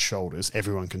bad shoulders,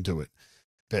 everyone can do it.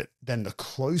 But then the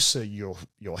closer your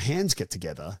hands get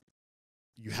together,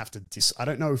 you have to I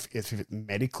don't know if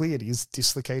medically it is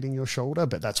dislocating your shoulder,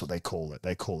 but that's what they call it.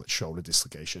 They call it shoulder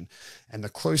dislocation. And the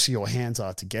closer your hands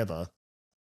are together,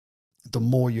 the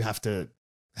more you have to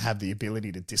have the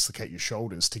ability to dislocate your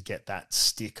shoulders to get that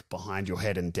stick behind your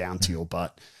head and down to your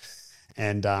butt.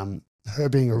 And her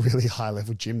being a really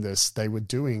high-level gymnast, they were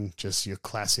doing just your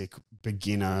classic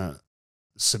beginner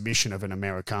submission of an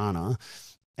Americana,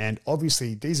 And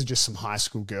obviously these are just some high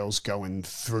school girls going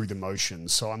through the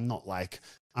motions. So I'm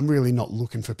really not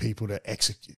looking for people to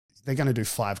execute. They're going to do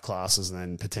 5 classes and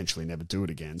then potentially never do it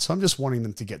again. So I'm just wanting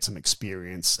them to get some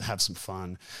experience, have some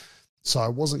fun. So I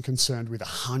wasn't concerned with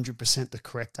 100% the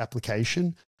correct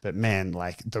application, but man,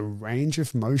 like the range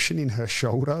of motion in her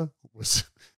shoulder was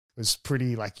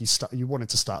pretty, like you wanted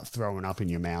to start throwing up in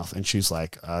your mouth. And she's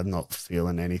like, I'm not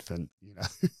feeling anything, you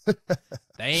know.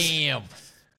 Damn.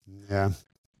 Yeah.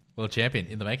 World champion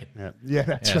in the making. Yeah,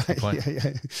 that's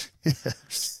right.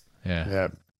 Yeah.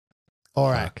 All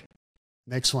right. Fuck.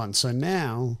 Next one. So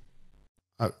now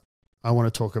I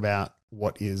want to talk about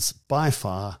what is by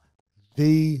far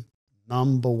the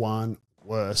number one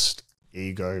worst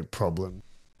ego problem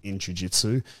in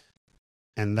jiu-jitsu,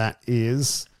 and that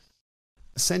is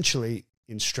essentially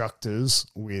instructors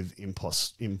with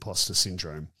imposter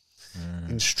syndrome.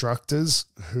 Instructors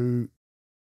who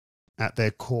at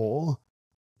their core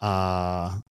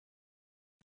are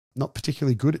not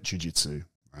particularly good at jiu-jitsu,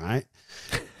 right?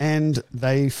 And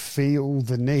they feel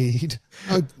the need.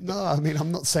 No, I mean,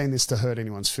 I'm not saying this to hurt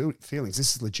anyone's feelings.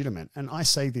 This is legitimate. And I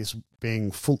say this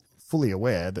being fully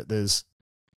aware that there's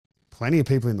plenty of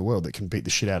people in the world that can beat the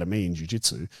shit out of me in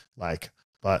jiu-jitsu.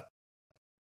 But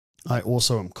I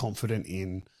also am confident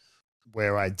in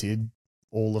where I did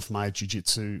all of my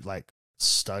jiu-jitsu,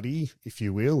 study, if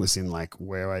you will, as in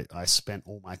where I spent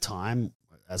all my time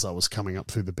as I was coming up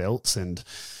through the belts. And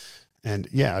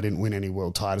yeah, I didn't win any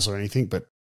world titles or anything, but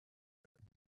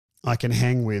I can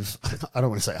hang with, I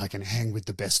don't want to say I can hang with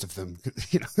the best of them.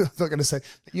 You know, I'm not going to say,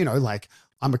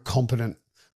 I'm a competent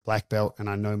black belt and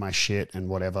I know my shit and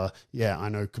whatever. Yeah, I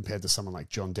know compared to someone like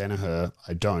John Danaher,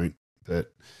 I don't,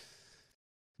 but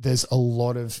there's a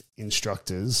lot of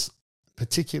instructors,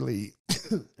 particularly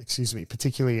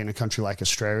in a country like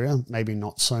Australia, maybe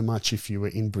not so much if you were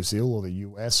in Brazil or the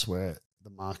US where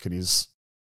the market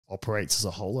operates as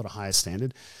a whole at a higher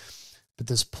standard. But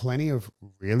there's plenty of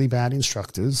really bad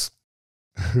instructors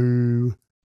who,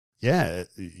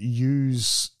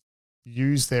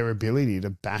 use their ability to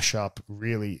bash up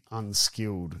really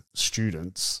unskilled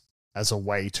students as a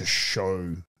way to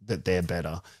show that they're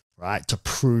better, right? To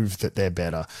prove that they're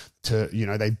better.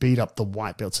 They beat up the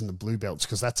white belts and the blue belts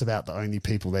because that's about the only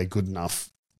people they're good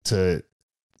enough to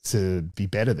be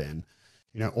better than.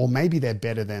 Or maybe they're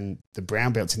better than the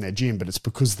brown belts in their gym, but it's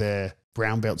because they're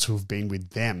brown belts who have been with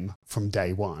them from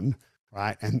day one,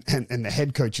 right? And the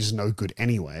head coach is no good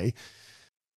anyway.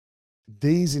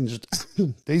 These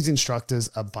instructors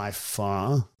are by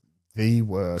far the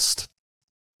worst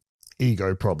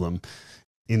ego problem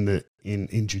in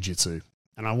jiu-jitsu.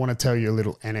 And I want to tell you a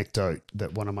little anecdote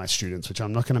that one of my students, which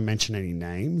I'm not going to mention any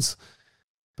names,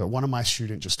 but one of my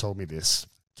students just told me this.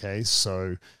 Okay,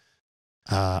 so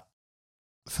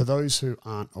for those who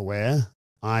aren't aware,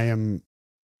 I am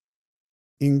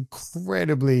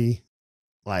incredibly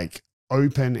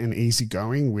open and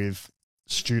easygoing with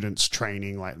students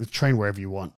training, train wherever you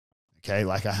want. Okay.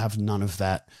 I have none of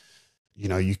that,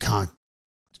 you can't,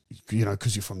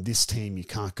 cause you're from this team, you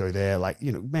can't go there.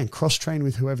 Man, cross train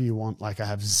with whoever you want. I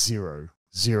have zero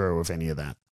of any of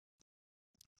that.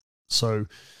 So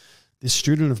this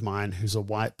student of mine who's a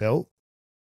white belt,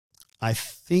 I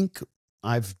think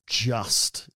I've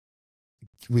just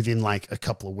within a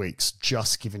couple of weeks,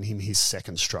 just given him his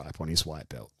second stripe on his white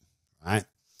belt, right?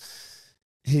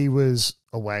 He was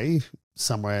away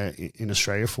somewhere in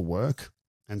Australia for work.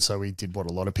 And so he did what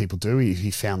a lot of people do. He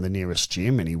found the nearest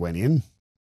gym and he went in.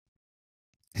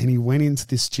 And he went into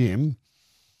this gym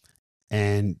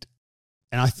and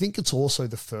I think it's also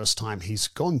the first time he's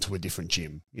gone to a different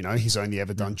gym. He's only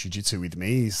ever done jiu-jitsu with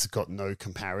me. He's got no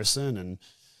comparison. And,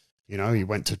 he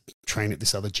went to train at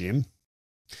this other gym.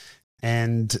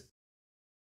 And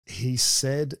he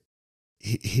said,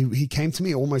 he came to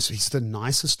me almost, he's the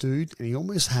nicest dude, and he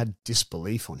almost had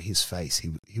disbelief on his face.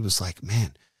 He was like,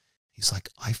 man, he's like,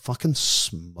 I fucking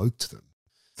smoked them.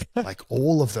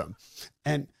 All of them.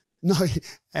 And no,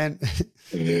 and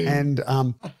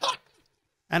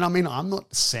I mean, I'm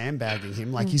not sandbagging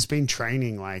him. He's been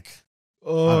training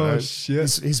oh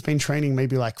shit. He's been training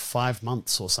maybe 5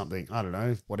 months or something. I don't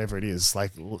know, whatever it is.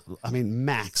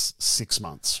 Max 6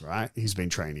 months, right? He's been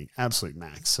training, absolute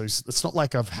max. So it's not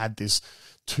like I've had this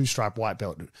 2-stripe white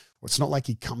belt, or it's not like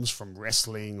he comes from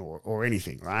wrestling or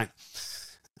anything, right?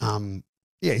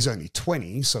 He's only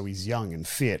 20, so he's young and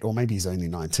fit, or maybe he's only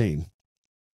 19.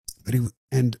 But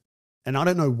and I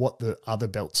don't know what the other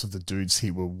belts of the dudes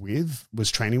he was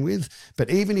training with,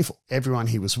 but even if everyone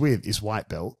he was with is white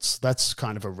belts, that's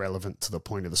kind of irrelevant to the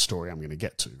point of the story I'm going to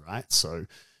get to, right? So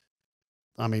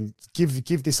I mean,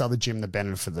 give this other gym the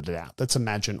benefit of the doubt. Let's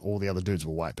imagine all the other dudes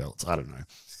were white belts. I don't know.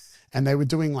 And they were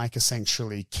doing like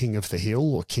essentially King of the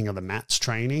Hill or King of the Mats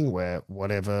training where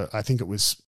whatever, I think it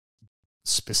was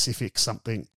specific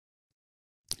something.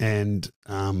 And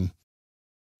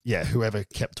whoever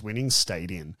kept winning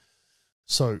stayed in.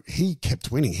 So he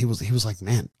kept winning. He was like,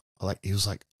 man, I just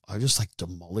like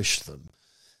demolished them.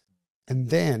 And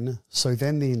then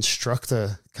the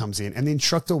instructor comes in, and the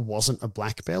instructor wasn't a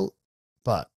black belt,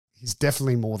 but he's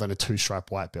definitely more than a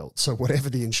 2-stripe white belt. So whatever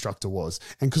the instructor was,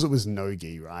 and because it was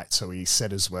no-gi, right? So he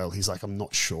said as well, he's like, I'm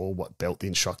not sure what belt the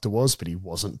instructor was, but he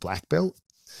wasn't black belt.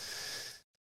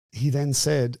 He then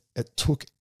said it took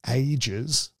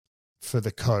ages for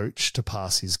the coach to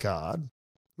pass his guard,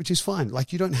 which is fine.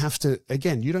 Like you don't have to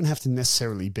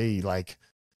necessarily be like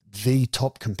the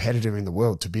top competitor in the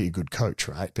world to be a good coach,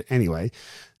 right? But anyway,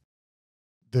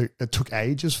 it took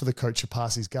ages for the coach to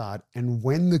pass his guard. And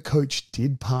when the coach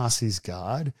did pass his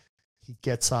guard, he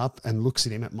gets up and looks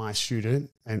at him, at my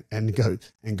student, and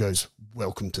goes,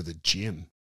 welcome to the gym.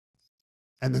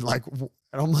 And then and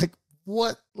I'm like,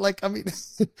 what? Like, I mean,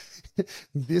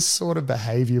 this sort of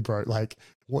behavior, bro, like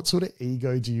what sort of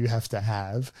ego do you have to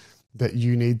have that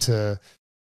you need to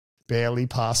barely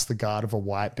pass the guard of a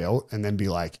white belt and then be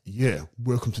like, yeah,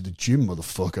 welcome to the gym,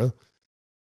 motherfucker.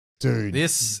 Dude.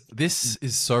 This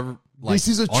is so like, this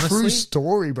is a honestly, true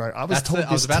story, bro. I was told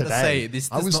this today. This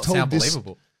does not sound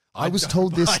believable. I was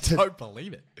told this. I don't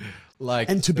believe it. Like,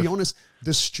 and to be honest,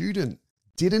 the student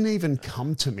didn't even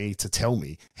come to me to tell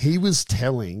me. He was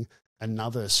telling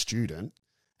another student,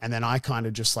 and then I kind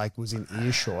of just like was in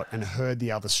earshot and heard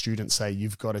the other student say,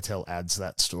 "You've got to tell Ads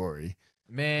that story."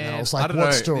 Man, and I was like, don't "What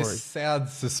know. story?" This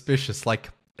sounds suspicious.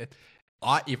 Like,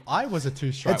 if I was a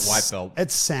 2-stripe white belt,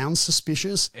 it sounds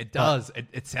suspicious. It does.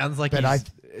 It sounds like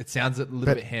it sounds a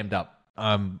little bit hammed up.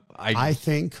 I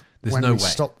think there's no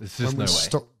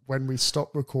way. When we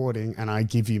stop recording and I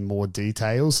give you more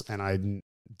details and I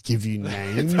give you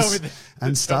names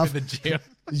and stuff,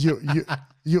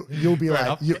 you'll be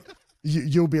like,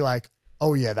 you'll be like,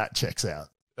 oh yeah, that checks out.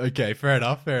 Okay, fair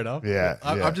enough. Yeah,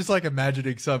 I'm just like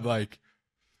imagining some like,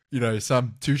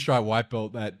 some 2-stripe white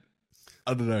belt that,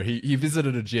 I don't know, he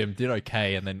visited a gym, did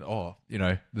okay, and then,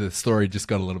 the story just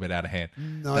got a little bit out of hand.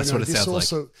 That's what it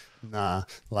sounds like. Nah,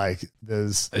 like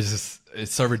there's...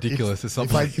 It's so ridiculous. It's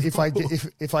something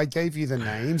if I gave you the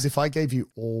names, if I gave you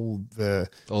all the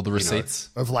receipts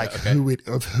of like who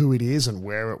it is and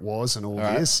where it was and all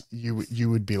this, you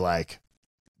would be like,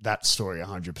 that story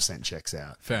 100% checks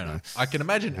out. Fair enough. I can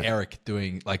imagine Eric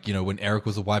doing, like, when Eric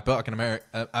was a white belt,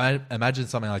 I imagine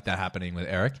something like that happening with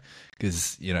Eric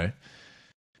because,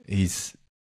 he's,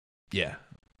 it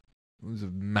was a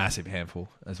massive handful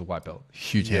as a white belt.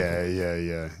 Huge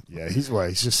handful. Yeah. He's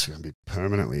just going to be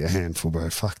permanently a handful,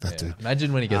 bro. Fuck that dude.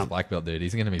 Imagine when he gets black belt, dude.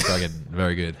 He's going to be fucking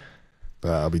very good.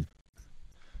 But I'll be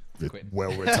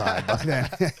well retired by then.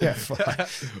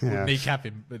 We'll kneecap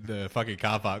him in the fucking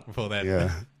car park before that.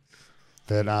 Yeah.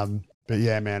 But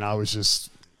yeah, man, I was just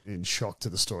in shock to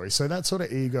the story. So that sort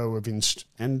of ego of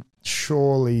and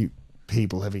surely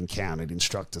people have encountered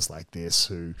instructors like this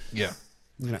who,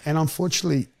 and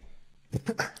unfortunately,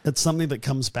 it's something that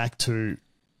comes back to,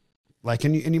 like,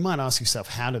 and you might ask yourself,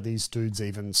 how do these dudes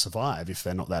even survive if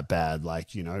they're not that bad?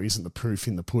 Like, isn't the proof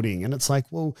in the pudding? And it's like,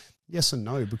 well, yes and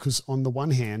no, because on the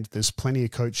one hand, there's plenty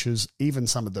of coaches, even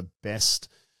some of the best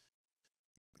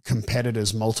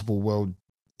competitors, multiple world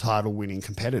title winning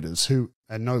competitors who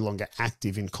are no longer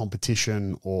active in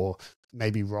competition or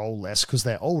maybe roll less because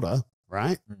they're older,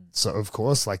 right? So of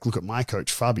course, like, look at my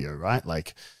coach Fabio, right?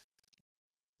 Like,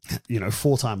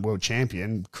 4-time world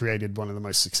champion, created one of the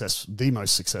most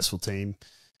successful team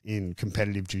in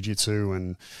competitive jiu-jitsu,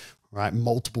 and right,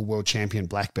 multiple world champion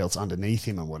black belts underneath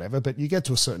him and whatever. But you get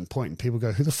to a certain point and people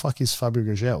go, who the fuck is Fabio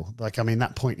Gurgel? Like, I mean,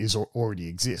 that point is already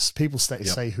exists. People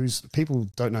say people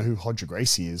don't know who Hodger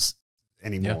Gracie is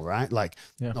anymore, right? Like,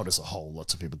 not as a whole,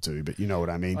 lots of people do, but you know what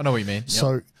I mean? I know what you mean.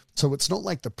 So it's not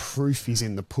like the proof is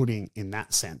in the pudding in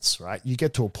that sense, right? You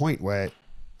get to a point where,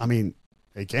 I mean,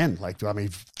 again,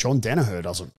 John Danaher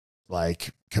doesn't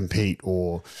like compete,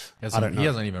 or I don't know. He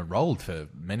hasn't even rolled for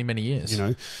many, many years.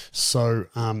 So,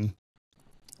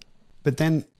 but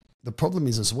then the problem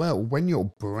is as well, when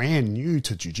you're brand new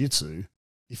to jiu-jitsu,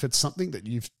 if it's something that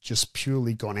you've just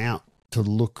purely gone out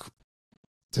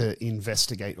to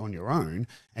investigate on your own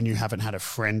and you haven't had a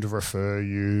friend refer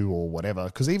you or whatever,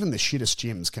 because even the shittest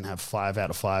gyms can have 5 out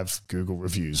of 5 Google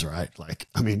reviews, right? Like,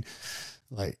 I mean,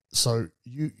 like, so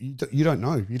you don't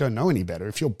know any better.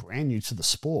 If you're brand new to the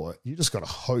sport, you just got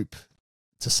to hope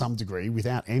to some degree,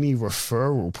 without any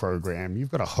referral program, you've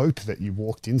got to hope that you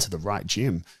walked into the right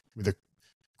gym with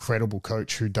credible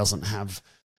coach who doesn't have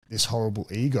this horrible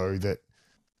ego that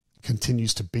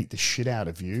continues to beat the shit out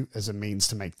of you as a means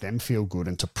to make them feel good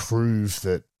and to prove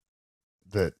that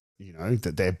you know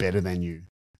that they're better than you.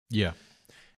 Yeah.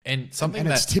 And something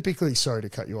it's typically, sorry to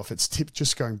cut you off, it's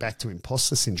just going back to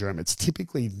imposter syndrome. It's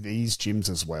typically these gyms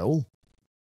as well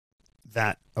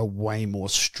that are way more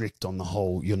strict on the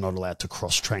whole, you're not allowed to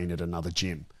cross train at another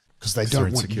gym because they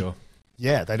don't want you,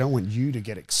 they don't want you to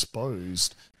get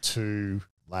exposed to,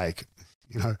 like,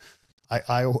 you know,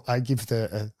 I give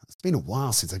it's been a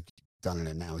while since I've done an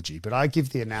analogy, but I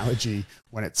give the analogy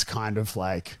when it's kind of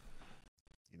like,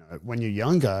 when you're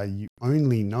younger, you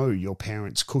only know your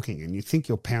parents' cooking and you think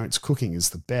your parents' cooking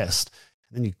is the best.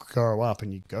 And then you grow up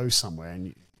and you go somewhere and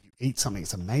you eat something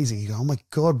that's amazing. You go, oh my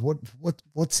God,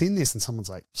 what's in this? And someone's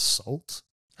like, salt.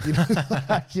 You know?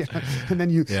 And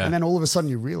then all of a sudden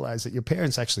you realize that your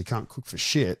parents actually can't cook for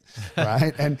shit,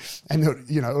 right? and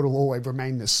it'll always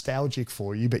remain nostalgic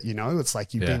for you, but it's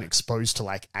like you've been exposed to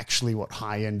like actually what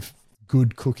high-end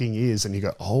good cooking is, and you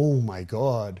go, oh my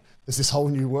God, there's this whole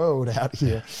new world out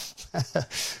here.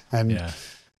 And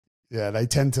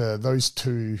those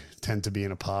two tend to be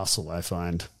in a parcel, I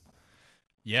find.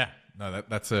 Yeah, no,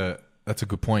 that's a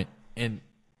good point. And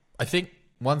I think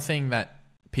one thing that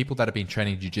people that have been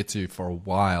training jiu-jitsu for a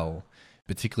while,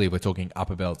 particularly we're talking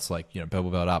upper belts, like,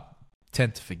 purple belt up,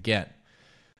 tend to forget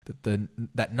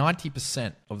that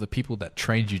 90% of the people that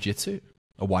train jiu-jitsu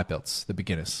are white belts, the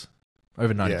beginners.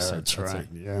 Over 90%. Yeah, that's right.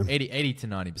 Yeah. 80 to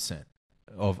 90%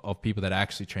 of people that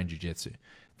actually train jiu-jitsu.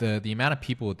 The amount of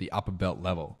people at the upper belt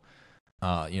level,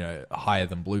 higher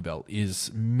than blue belt, is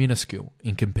minuscule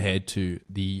in compared to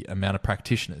the amount of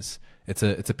practitioners. It's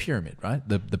a pyramid, right?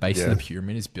 The base of the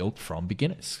pyramid is built from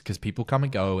beginners because people come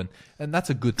and go, and that's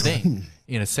a good thing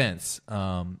in a sense.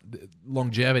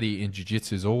 Longevity in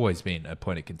jiu-jitsu has always been a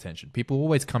point of contention. People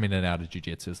always come in and out of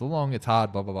jiu-jitsu. It's long, it's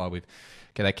hard, blah, blah, blah.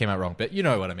 That came out wrong, but you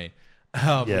know what I mean.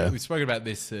 We've spoken about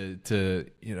this we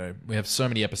have so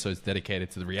many episodes dedicated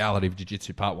to the reality of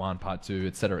jiu-jitsu, part 1, part 2,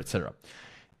 et cetera, et cetera.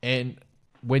 And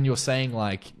when you're saying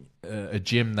like a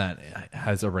gym that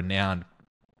has a renowned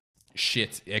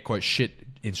air quote shit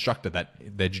instructor that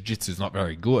their jiu-jitsu is not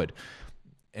very good,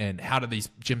 and how do these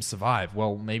gyms survive?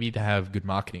 Well, maybe they have good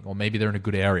marketing, or maybe they're in a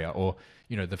good area, or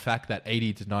the fact that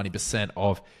 80 to 90%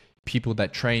 of people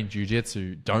that train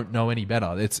jiu-jitsu don't know any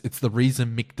better. It's the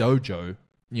reason McDojo,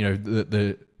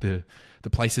 the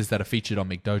places that are featured on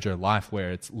McDojo Life,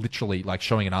 where it's literally like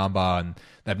showing an armbar and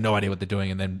they have no idea what they're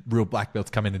doing, and then real black belts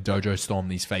come in and dojo storm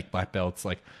these fake black belts.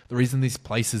 Like, the reason these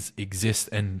places exist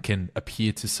and can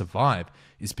appear to survive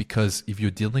is because if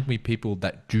you're dealing with people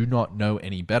that do not know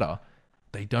any better,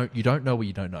 you don't know what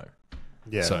you don't know.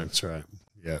 Yeah, so, that's right.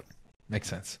 Yeah, makes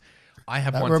sense. I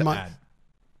have one to add.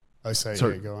 I say,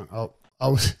 yeah, go on. I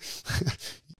was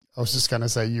just going to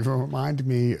say, you remind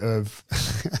me of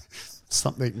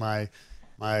something my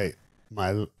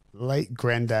late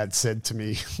granddad said to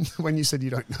me when you said you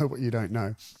don't know what you don't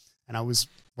know. And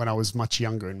when I was much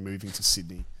younger and moving to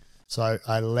Sydney. So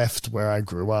I left where I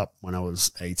grew up when I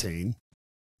was 18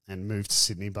 and moved to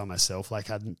Sydney by myself. Like,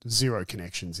 I had zero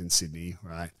connections in Sydney,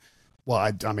 right? Well,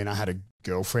 I mean, I had a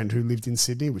girlfriend who lived in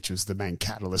Sydney, which was the main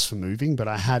catalyst for moving, but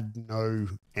I had no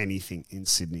anything in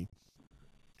Sydney.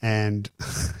 And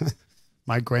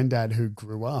my granddad, who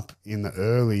grew up in the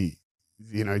early,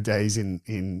 days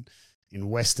in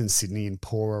Western Sydney, in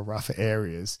poorer, rougher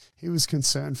areas, he was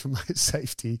concerned for my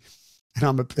safety.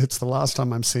 And it's the last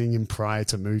time I'm seeing him prior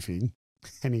to moving.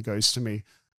 And he goes to me,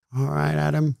 all right,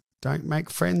 Adam, don't make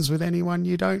friends with anyone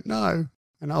you don't know.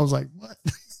 And I was like, what?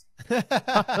 Fair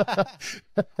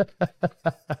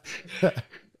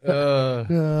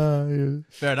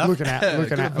enough. Looking out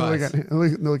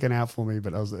for me,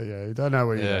 but I was like, you don't know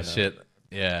where you are. Shit.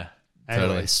 Yeah.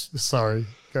 Anyways, totally. Sorry.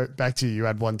 Go back to you. You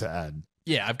had one to add.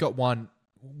 Yeah, I've got one.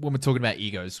 When we're talking about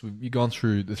egos, we've gone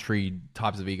through the 3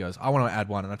 types of egos. I want to add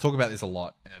one, and I talk about this a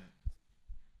lot, and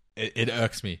it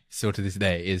irks me still to this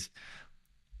day, is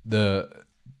the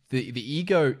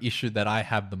ego issue that I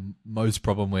have the most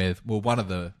problem with. Well, one of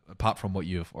the, apart from what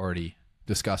you've already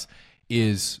discussed,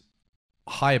 is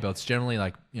higher belts, generally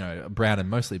like, brown and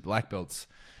mostly black belts,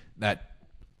 that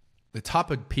the type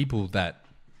of people that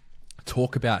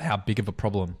talk about how big of a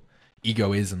problem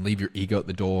ego is and leave your ego at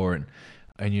the door, and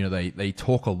they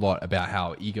talk a lot about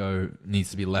how ego needs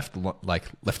to be left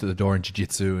at the door in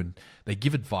jiu-jitsu, and they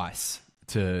give advice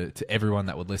to everyone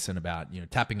that would listen about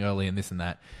tapping early and this and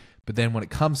that. But then when it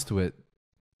comes to it,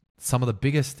 some of the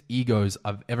biggest egos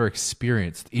I've ever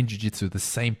experienced in jiu-jitsu are the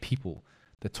same people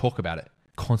that talk about it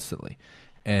constantly.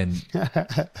 And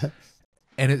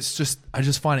it's just, I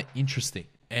just find it interesting.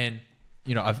 And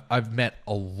I've met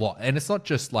a lot, and it's not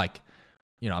just like,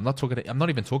 I'm not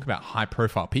even talking about high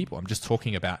profile people. I'm just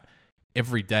talking about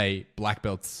everyday black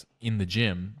belts in the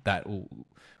gym that will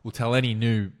tell any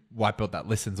new white belt that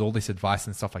listens all this advice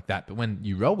and stuff like that. But when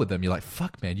you roll with them, you're like,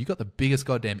 fuck, man, you got the biggest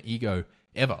goddamn ego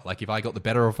ever. Like if I got the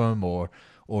better of them or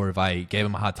if I gave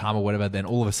them a hard time or whatever, then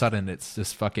all of a sudden it's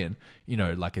just fucking,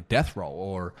 like a death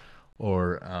roll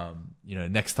or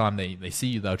next time they see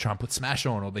you, they'll try and put smash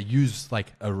on, or they use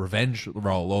like a revenge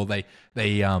roll, or they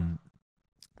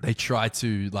try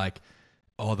to like,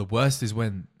 oh, the worst is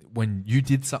when you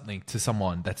did something to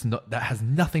someone that has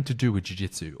nothing to do with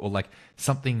jiu-jitsu, or like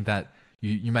something that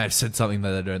you may have said something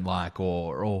that they don't like,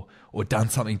 or done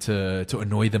something to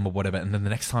annoy them or whatever, and then the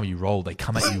next time you roll, they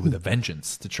come at you with a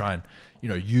vengeance to try and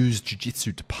use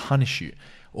jiu-jitsu to punish you,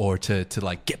 or to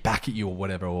like get back at you or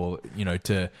whatever, or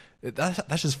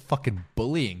that's just fucking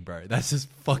bullying, bro. That's just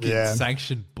fucking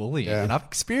sanctioned bullying. Yeah. And I've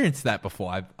experienced that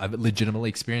before. I've legitimately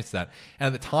experienced that.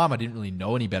 And at the time, I didn't really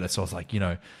know any better, so I was like,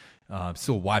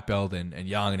 still a white belt and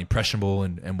young and impressionable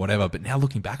and whatever. But now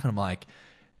looking back, I'm like,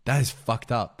 that is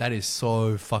fucked up. That is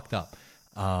so fucked up.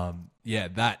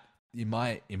 That in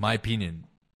my opinion,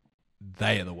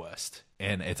 they are the worst,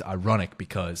 and it's ironic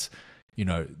because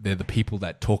they're the people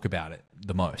that talk about it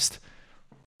the most.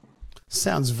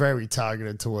 Sounds very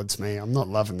targeted towards me. I'm not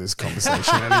loving this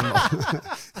conversation anymore.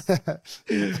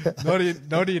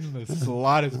 Not in the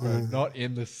slightest, bro. Not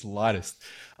in the slightest.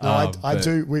 No, I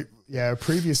do. A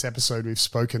previous episode we've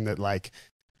spoken that like,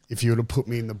 if you were to put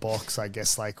me in the box, I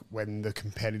guess like when the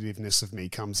competitiveness of me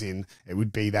comes in, it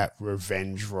would be that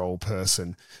revenge role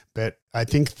person. But I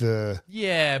think the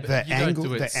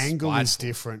angle is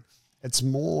different. It's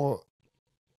more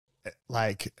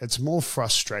like, it's more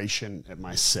frustration at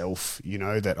myself,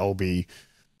 that I'll be,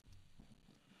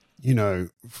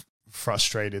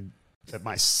 frustrated that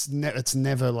it's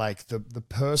never like the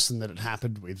person that it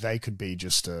happened with. They could be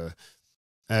just a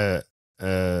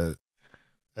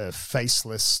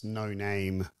faceless, no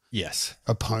name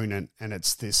opponent, and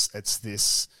it's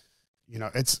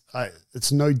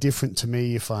no different to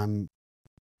me if I'm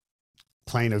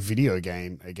playing a video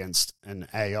game against an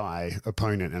AI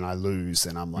opponent and I lose,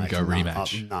 and I'm like, go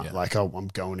rematch. I'm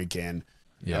going again.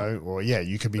 Yeah.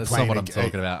 You could be That's playing. That's not what I'm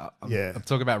talking about. I'm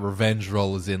talking about revenge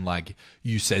rollers in like,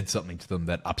 you said something to them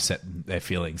that upset their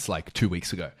feelings like 2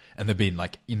 weeks ago, and they've been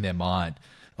like in their mind,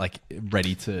 like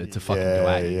ready to fucking go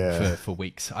at you for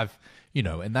weeks.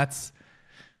 And that's,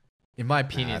 in my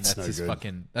opinion, that's just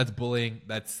good. That's bullying.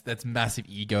 That's massive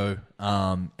ego.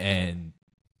 And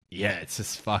yeah, it's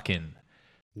just fucking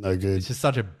no good. It's just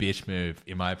such a bitch move,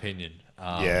 in my opinion.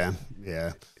 Anyway.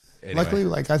 Luckily,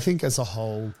 like, I think as a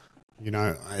whole,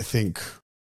 I think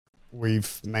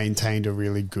we've maintained a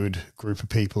really good group of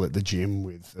people at the gym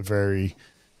with a very,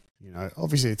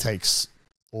 obviously it takes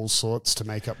all sorts to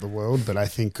make up the world, but I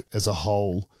think as a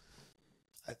whole,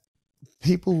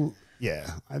 people,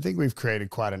 I think we've created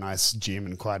quite a nice gym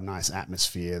and quite a nice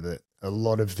atmosphere that a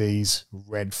lot of these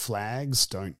red flags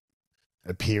don't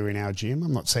appear in our gym.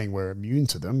 I'm not saying we're immune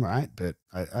to them, right? But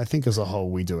I think as a whole,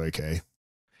 we do okay.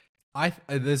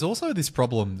 There's also this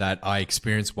problem that I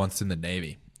experienced once in the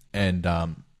Navy, and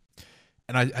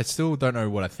I still don't know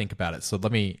what I think about it. So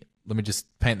let me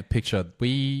just paint the picture.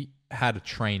 We had a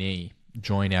trainee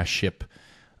join our ship,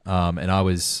 and I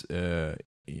was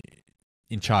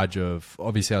in charge of,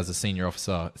 obviously I was a senior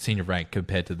officer, senior rank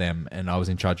compared to them, and I was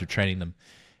in charge of training them.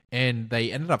 And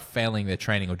they ended up failing their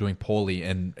training or doing poorly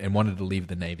and wanted to leave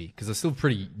the Navy because they're still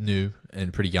pretty new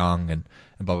and pretty young and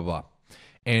blah, blah, blah.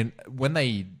 And when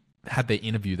they had their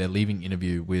leaving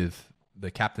interview with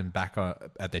the captain back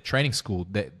at their training school,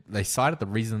 they cited the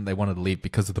reason they wanted to leave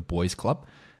because of the boys' club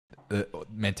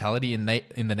mentality in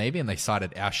the Navy, and they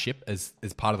cited our ship as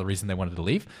part of the reason they wanted to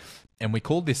leave. And we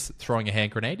called this throwing a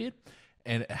hand grenade in.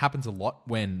 And it happens a lot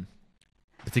when,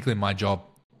 particularly in my job,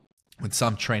 when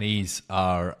some trainees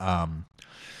are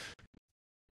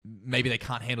maybe they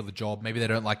can't handle the job, maybe they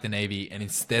don't like the Navy, and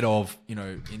instead of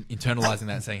internalizing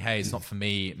that and saying, hey, it's not for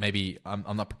me, maybe I'm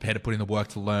not prepared to put in the work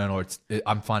to learn, or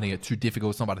I'm finding it too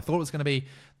difficult, it's not what I thought it was going to be,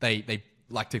 they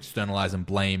like to externalize and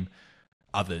blame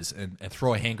others and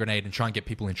throw a hand grenade and try and get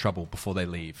people in trouble before they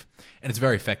leave. And it's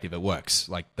very effective. It works.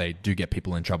 Like, they do get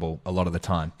people in trouble a lot of the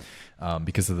time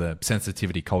because of the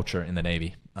sensitivity culture in the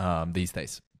Navy these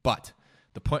days. But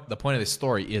the point of this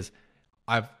story is,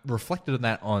 I've reflected on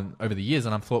that over the years,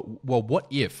 and I've thought, well, what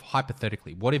if,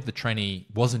 hypothetically, what if the trainee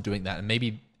wasn't doing that, and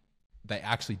maybe they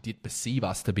actually did perceive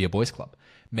us to be a boys' club?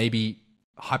 Maybe,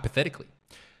 hypothetically,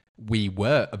 we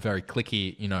were a very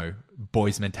cliquey,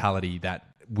 boys mentality that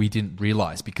we didn't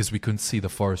realize because we couldn't see the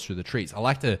forest through the trees. I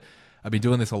like to I've been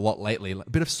doing this a lot lately. Like, a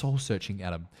bit of soul searching,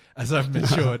 Adam, as I've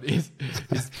matured, is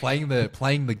playing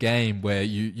the game where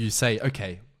you say,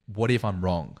 okay, what if I'm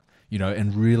wrong? You know,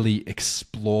 and really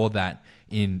explore that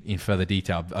in further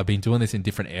detail. I've been doing this in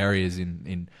different areas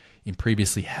in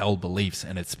previously held beliefs,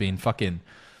 and it's been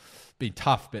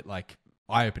tough, but like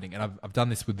eye-opening. And I've done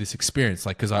this with this experience,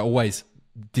 like, because I always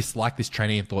disliked this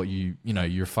training and thought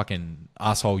you're a fucking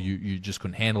asshole, you just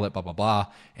couldn't handle it, blah blah blah,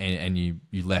 and you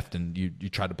left and you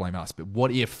tried to blame us. But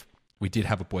what if we did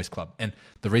have a boys club? And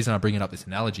the reason I'm bringing up this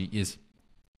analogy is,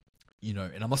 you know,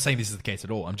 and I'm not saying this is the case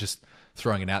at all, I'm just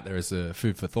throwing it out there as a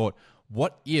food for thought.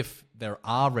 What if there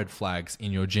are red flags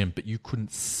in your gym, but you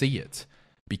couldn't see it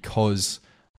because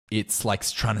it's like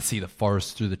trying to see the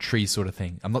forest through the trees sort of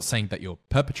thing? I'm not saying that you're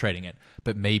perpetrating it,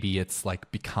 but maybe it's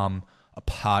like become a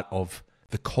part of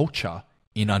the culture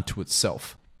in unto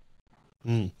itself.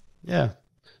 Yeah,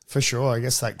 for sure. I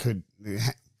guess that could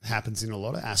happens in a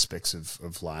lot of aspects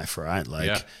of life, right?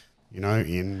 Like, you know,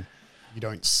 you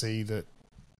don't see that,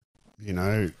 you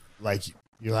know, like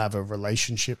you'll have a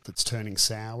relationship that's turning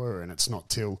sour, and it's not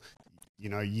till, you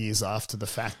know, years after the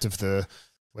fact of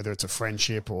whether it's a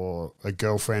friendship or a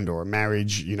girlfriend or a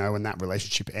marriage, you know, when that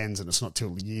relationship ends, and it's not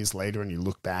till years later and you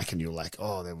look back and you're like,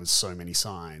 oh, there was so many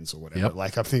signs or whatever. Yep.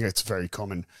 Like, I think it's very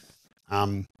common.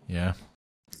 Yeah.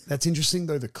 That's interesting,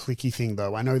 though, the clicky thing,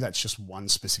 though. I know that's just one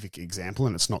specific example,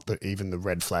 and it's not even the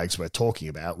red flags we're talking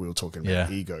about. We were talking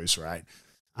about egos, right?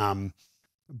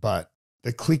 But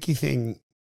the clicky thing,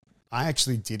 I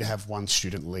actually did have one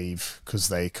student leave because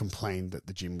they complained that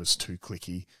the gym was too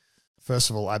clicky.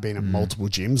 First of all, I've been at multiple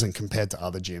gyms, and compared to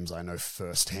other gyms, I know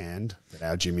firsthand that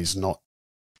our gym is not.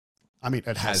 I mean,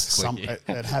 it has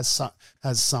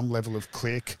some level of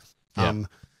click,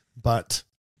 but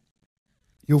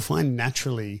you'll find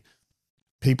naturally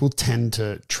people tend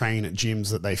to train at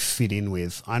gyms that they fit in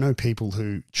with. I know people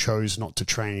who chose not to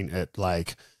train at,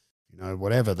 like, you know,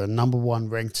 whatever, the number one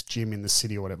ranked gym in the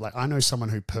city or whatever. Like, I know someone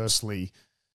who personally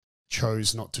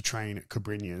chose not to train at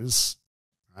Cabrinha's,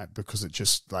 right, because it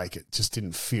just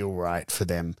didn't feel right for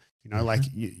them. You know, like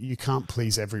you can't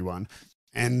please everyone.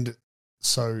 And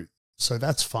so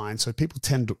that's fine. So people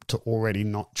tend to already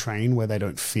not train where they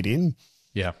don't fit in.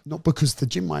 Yeah. Not because the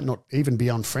gym might not even be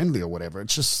unfriendly or whatever.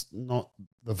 It's just not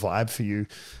the vibe for you.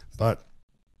 But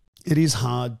it is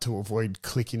hard to avoid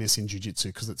clickiness in jiu-jitsu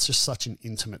because it's just such an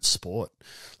intimate sport.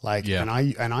 Like, and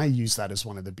I use that as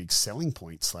one of the big selling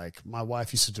points. Like, my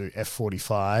wife used to do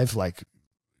F45, like,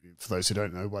 for those who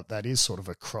don't know what that is, sort of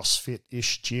a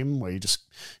CrossFit-ish gym where you just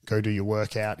go do your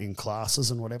workout in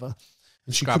classes and whatever.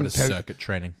 And she couldn't circuit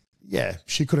training. Yeah,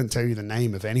 she couldn't tell you the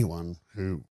name of anyone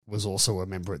who was also a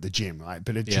member at the gym, right?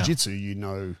 But at jiu-jitsu, you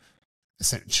know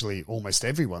essentially almost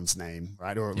everyone's name,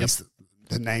 right? Or at least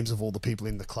the names of all the people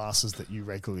in the classes that you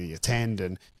regularly attend.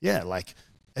 And yeah, like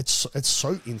it's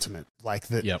so intimate, like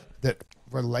that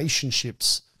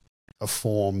relationships are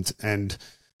formed, and,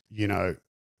 you know,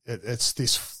 it's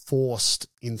this forced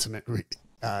intimate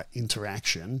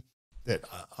interaction that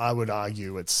I would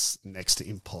argue it's next to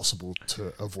impossible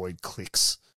to avoid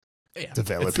clicks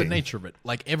developing. It's the nature of it.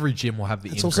 Like, every gym will have the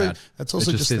in-crowd. That's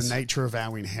also just the nature of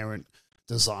our inherent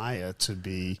desire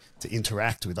to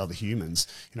interact with other humans.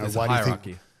 You know,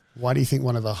 why do you think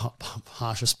one of the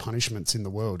harshest punishments in the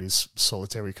world is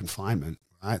solitary confinement,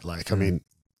 right? Like, I mean,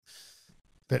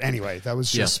 but anyway, that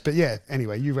was just, but yeah,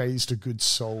 anyway, you raised a good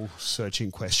soul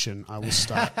searching question. I will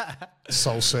start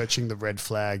soul searching the red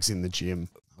flags in the gym.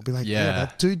 I'll be like,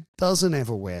 that dude doesn't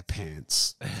ever wear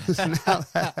pants. He does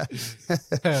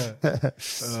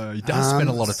spend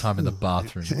a lot of time in the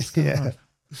bathroom.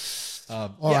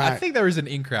 I think there is an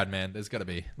in-crowd, man. There's got to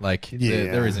be. Like,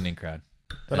 there is an in-crowd.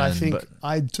 But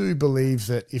I do believe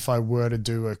that if I were to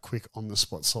do a quick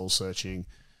on-the-spot soul searching,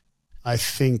 I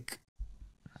think,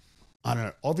 I don't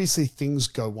know, obviously things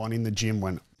go on in the gym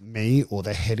when me or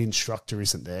the head instructor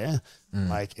isn't there.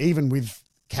 Like, even with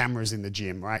cameras in the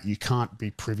gym, right, you can't be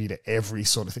privy to every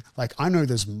sort of thing. Like, I know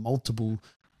there's multiple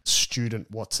student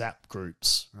WhatsApp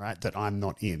groups, right, that I'm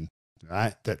not in,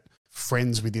 right, that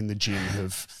friends within the gym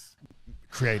have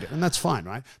created, and that's fine,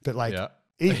 right? But like,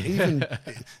 even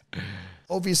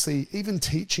obviously, even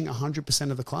teaching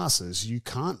 100% of the classes, you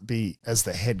can't be, as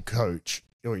the head coach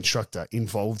or instructor,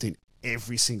 involved in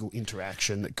every single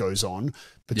interaction that goes on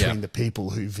between the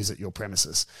people who visit your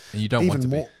premises. And you don't want to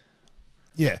be.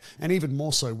 Yeah, and even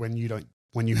more so when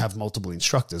you have multiple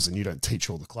instructors and you don't teach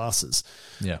all the classes.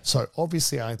 Yeah. So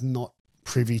obviously I'm not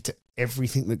privy to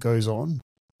everything that goes on,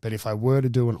 but if I were to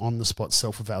do an on-the-spot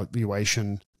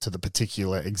self-evaluation to the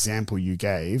particular example you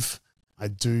gave, I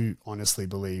do honestly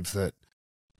believe that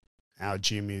our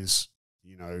gym is,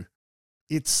 you know,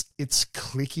 its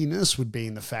clickiness would be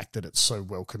in the fact that it's so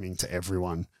welcoming to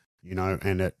everyone, you know,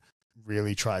 and it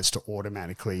really tries to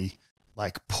automatically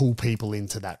like pull people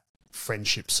into that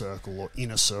friendship circle or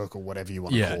inner circle, whatever you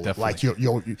want to call definitely.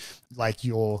 it. Like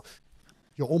you're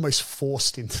almost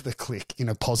forced into the clique in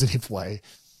a positive way.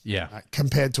 Yeah.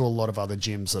 Compared to a lot of other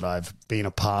gyms that I've been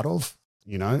a part of,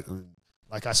 you know,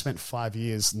 like I spent 5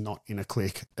 years not in a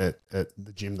clique at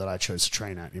the gym that I chose to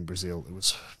train at in Brazil. It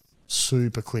was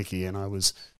super cliquey. And I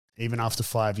was, even after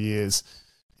 5 years,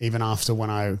 even after when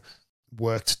I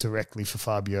worked directly for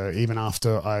Fabio, even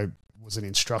after I was an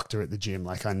instructor at the gym,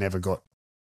 like I never got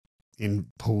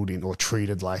pulled in or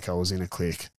treated like I was in a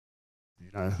clique, you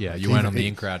know? Yeah. Like You weren't on the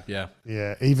in crowd. Yeah.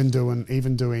 Yeah. Even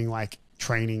doing like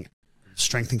training,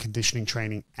 strength and conditioning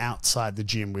training outside the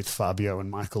gym with Fabio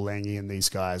and Michael Lange and these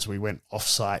guys. We went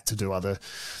off-site to do other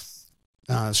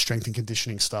strength and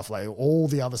conditioning stuff, like all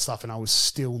the other stuff, and I was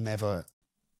still never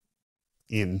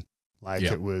in. Like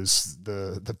it was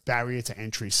the barrier to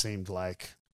entry seemed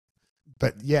like,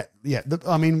 but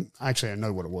I mean, actually I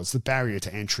know what it was. The barrier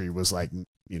to entry was like,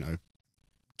 you know,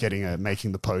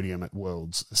 making the podium at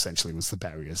Worlds essentially was the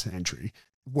barrier to entry.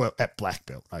 Well, at black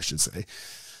belt, I should say.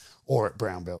 Or at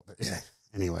brown belt. But yeah.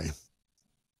 Anyway,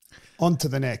 on to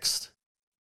the next.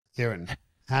 Kieran,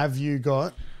 have you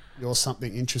got your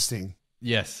something interesting?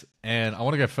 Yes. And I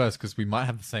want to go first because we might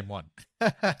have the same one.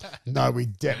 No, we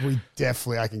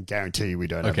definitely, I can guarantee you we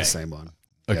don't have the same one.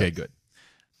 Okay, Yep. good.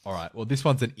 All right. Well, this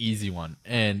one's an easy one.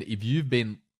 And if you've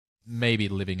been maybe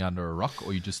living under a rock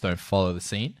or you just don't follow the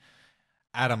scene,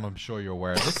 Adam, I'm sure you're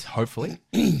aware of this, hopefully.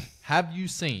 Have you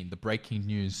seen the breaking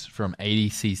news from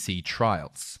ADCC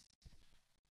trials?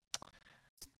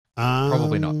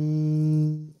 Probably not.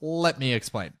 Let me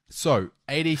explain. So,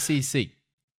 ADCC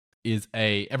is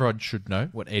everyone should know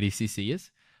what ADCC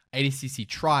is. ADCC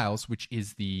trials, which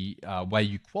is the way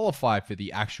you qualify for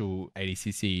the actual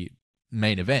ADCC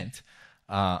main event,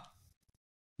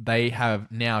 they have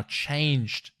now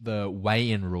changed the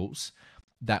weigh-in rules,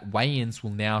 that weigh-ins will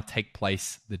now take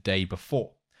place the day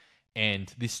before.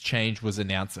 And this change was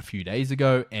announced a few days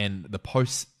ago, and the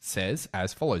post says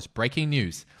as follows: breaking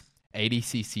news,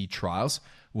 ADCC trials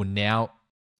will now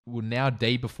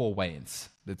day before weigh-ins.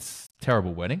 That's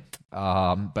terrible wording,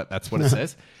 but that's what it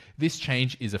says. This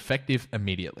change is effective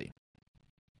immediately.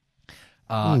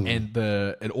 And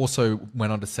it also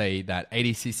went on to say that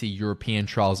ADCC European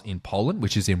trials in Poland,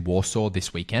 which is in Warsaw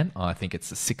this weekend, I think it's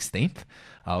the 16th.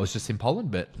 It was just in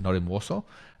Poland, but not in Warsaw,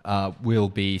 will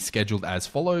be scheduled as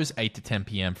follows: 8 to 10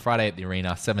 p.m. Friday at the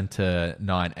arena, 7 to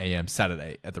 9 a.m.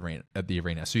 Saturday at the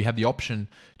arena. So you have the option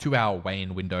 2-hour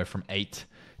weigh-in window from 8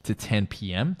 to 10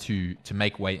 p.m. to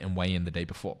make weight and weigh in the day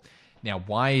before. Now,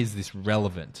 why is this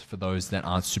relevant for those that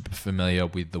aren't super familiar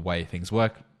with the way things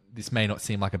work? This may not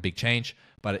seem like a big change,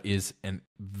 but it is a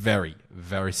very,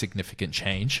 very significant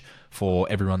change for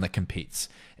everyone that competes.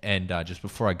 And just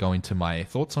before I go into my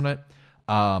thoughts on it,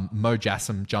 Mo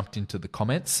Jassim jumped into the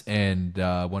comments and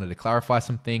wanted to clarify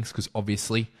some things because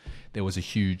obviously there was a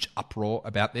huge uproar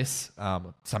about this.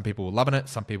 Some people were loving it,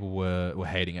 some people were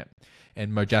hating it.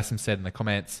 And Mo Jassim said in the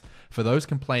comments, for those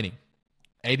complaining,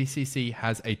 ADCC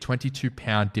has a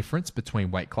 22-pound difference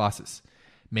between weight classes.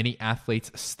 Many athletes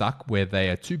are stuck where they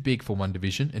are too big for one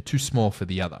division and too small for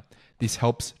the other. This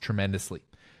helps tremendously.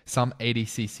 Some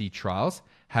ADCC trials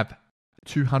have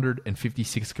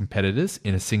 256 competitors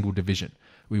in a single division.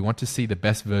 We want to see the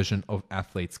best version of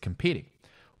athletes competing.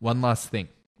 One last thing.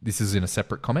 This is in a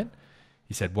separate comment.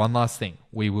 He said, one last thing.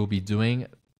 We will be doing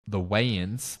the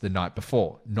weigh-ins the night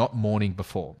before, not morning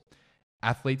before.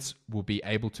 Athletes will be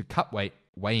able to cut weight,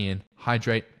 weigh in,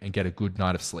 hydrate, and get a good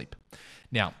night of sleep.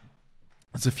 Now,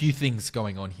 there's a few things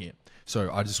going on here.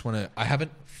 So I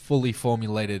haven't fully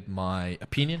formulated my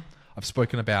opinion. I've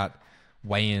spoken about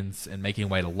weigh-ins and making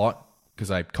weight a lot because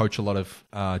I coach a lot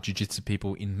of jiu-jitsu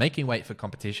people in making weight for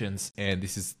competitions. And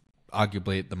this is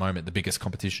arguably at the moment the biggest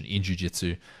competition in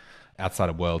jiu-jitsu outside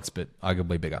of Worlds, but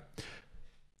arguably bigger.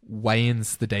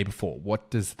 Weigh-ins the day before. What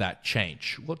does that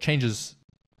change? Well, it changes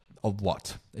a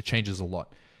lot. It changes a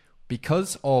lot.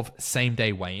 Because of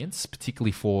same-day weigh-ins,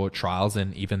 particularly for trials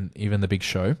and even the big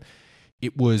show,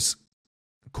 it was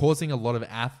causing a lot of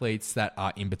athletes that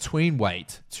are in between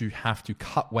weight to have to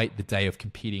cut weight the day of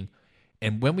competing.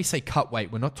 And when we say cut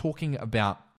weight, we're not talking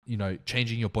about,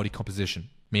 changing your body composition,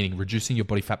 meaning reducing your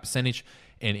body fat percentage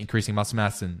and increasing muscle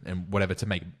mass and whatever to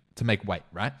make weight,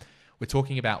 right? We're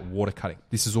talking about water cutting.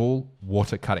 This is all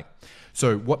water cutting.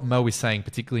 So what Mo is saying,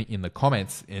 particularly in the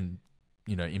comments, and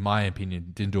in my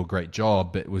opinion, didn't do a great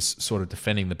job, but was sort of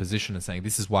defending the position and saying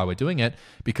this is why we're doing it,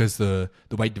 because the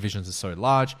weight divisions are so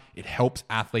large. It helps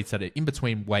athletes that are in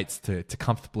between weights to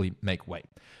comfortably make weight.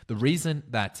 The reason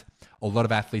that a lot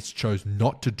of athletes chose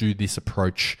not to do this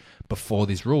approach before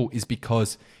this rule is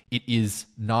because it is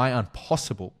near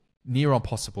impossible,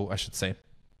 I should say,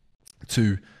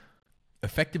 to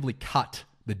effectively cut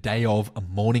the day of a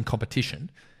morning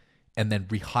competition and then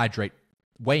rehydrate,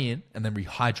 weigh in and then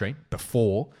rehydrate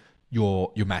before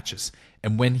your matches.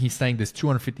 And when he's saying there's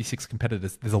 256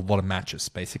 competitors, there's a lot of matches,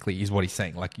 basically, is what he's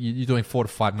saying. Like, you're doing 4 to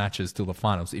 5 matches till the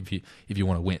finals if you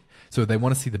want to win. So they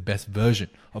want to see the best version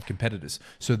of competitors.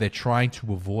 So they're trying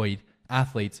to avoid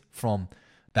athletes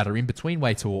that are in between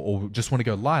weights or just want to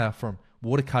go lighter from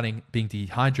water cutting, being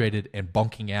dehydrated, and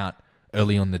bonking out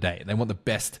early on in the day. And they want the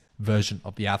best version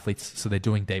of the athletes, so they're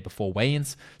doing day before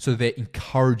weigh-ins. So they're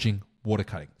encouraging water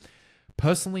cutting.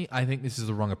 Personally, I think this is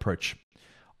the wrong approach.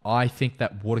 I think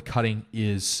that water cutting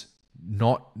is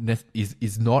not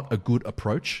a good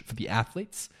approach for the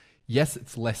athletes. Yes,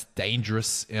 it's less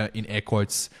dangerous, in air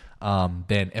quotes, than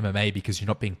MMA because you're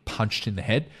not being punched in the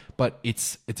head. But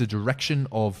it's a direction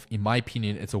of, in my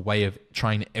opinion, it's a way of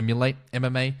trying to emulate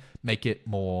MMA, make it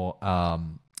more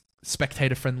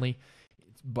spectator friendly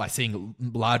by seeing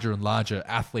larger and larger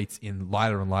athletes in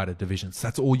lighter and lighter divisions.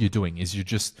 That's all you're doing, is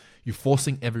you're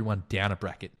forcing everyone down a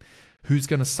bracket. Who's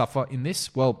going to suffer in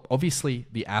this? Well, obviously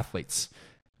the athletes.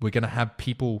 We're going to have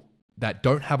people that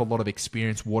don't have a lot of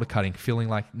experience water cutting feeling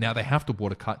like now they have to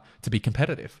water cut to be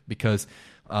competitive, because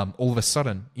all of a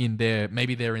sudden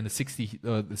maybe they're in the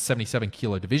 77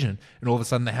 kilo division, and all of a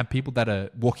sudden they have people that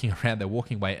are walking around their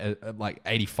walking weight at like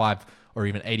 85 or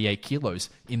even 88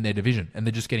 kilos in their division, and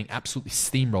they're just getting absolutely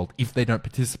steamrolled if they don't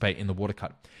participate in the water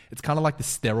cut. It's kind of like the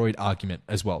steroid argument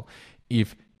as well.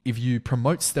 If you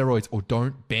promote steroids or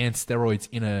don't ban steroids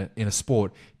in a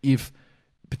sport, if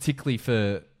particularly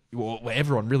for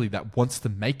everyone really that wants to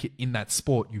make it in that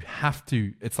sport, you have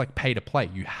to, it's like pay to play.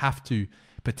 You have to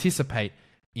participate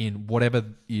in whatever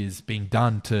is being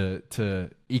done to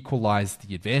equalize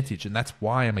the advantage. And that's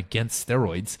why I'm against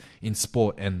steroids in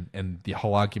sport, and the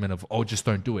whole argument of, just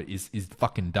don't do it is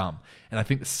fucking dumb. And I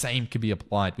think the same can be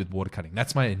applied with water cutting.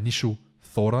 That's my initial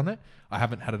thought on it. I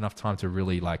haven't had enough time to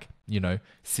really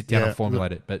sit down and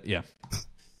formulate it, but yeah.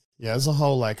 Yeah, as a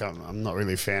whole, I'm not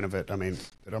really a fan of it. I mean,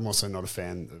 but I'm also not a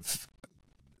fan of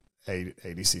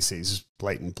ADCC's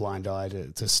blatant blind eye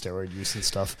to steroid use and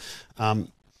stuff.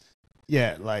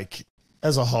 Yeah,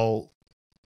 as a whole,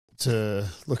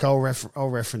 I'll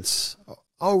reference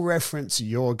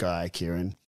your guy,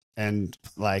 Kieran, and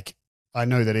I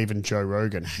know that even Joe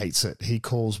Rogan hates it. He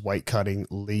calls weight cutting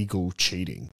legal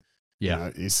cheating.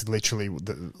 Yeah, it's literally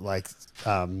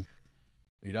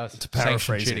he does. To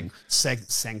paraphrase him,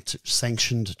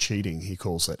 sanctioned cheating, he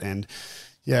calls it. And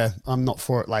yeah, I'm not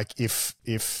for it. If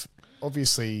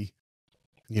obviously,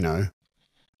 even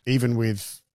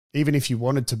if you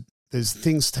wanted to, there's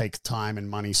things take time and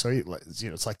money. So,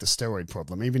 it's like the steroid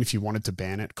problem. Even if you wanted to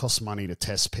ban it, it costs money to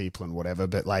test people and whatever.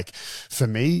 But for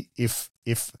me, if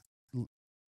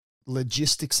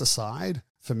logistics aside,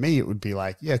 for me, it would be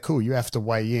yeah, cool. You have to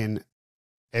weigh in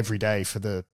every day for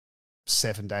the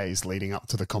 7 days leading up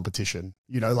to the competition.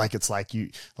 It's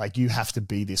you have to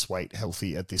be this weight,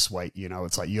 healthy at this weight.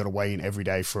 It's like you got to weigh in every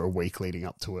day for a week leading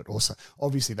up to it. Also,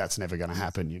 obviously that's never going to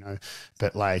happen,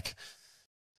 but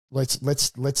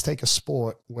let's take a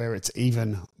sport where it's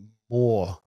even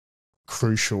more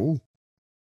crucial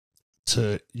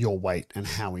to your weight and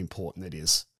how important it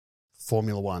is.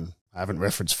 Formula One. I haven't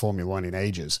referenced Formula One in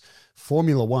ages.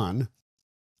 Formula One,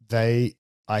 I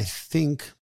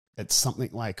think it's something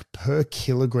like per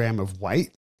kilogram of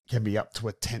weight can be up to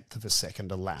 1/10 of a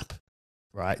second a lap,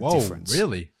 right? Whoa, difference.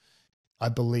 Really? I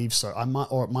believe so. It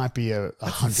might be a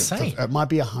hundredth. It might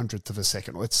be 100th of a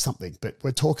second, or it's something. But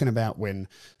we're talking about when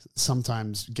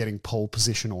sometimes getting pole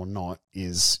position or not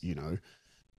is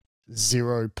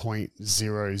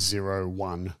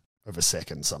 0.001 of a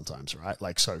second sometimes, right?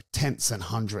 So tenths and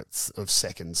hundredths of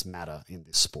seconds matter in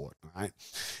this sport, right?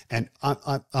 And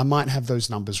I might have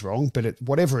those numbers wrong, but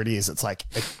whatever it is, it's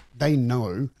they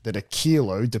know that a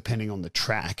kilo, depending on the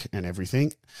track and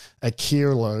everything,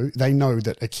 they know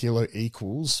that a kilo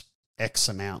equals X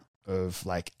amount of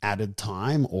added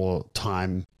time or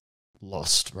time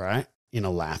lost, right? In a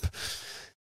lap.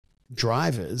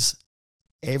 Drivers,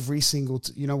 every single,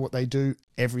 what they do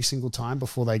every single time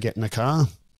before they get in a car?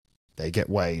 They get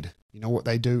weighed. You know what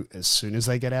they do as soon as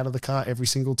they get out of the car every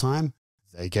single time?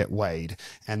 They get weighed.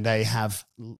 And they have,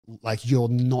 you're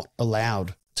not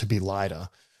allowed to be lighter,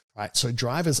 right? So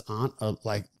drivers aren't,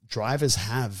 drivers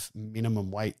have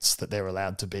minimum weights that they're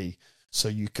allowed to be. So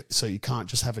you can't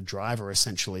just have a driver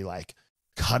essentially like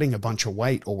cutting a bunch of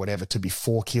weight or whatever to be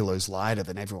 4 kilos lighter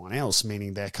than everyone else,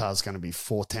 meaning their car's going to be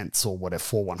 4/10 or whatever,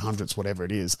 4/100, whatever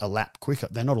it is, a lap quicker.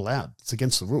 They're not allowed. It's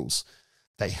against the rules.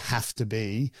 They have to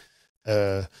be,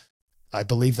 I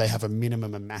believe they have a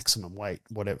minimum and maximum weight,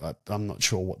 whatever. I'm not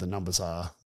sure what the numbers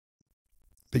are.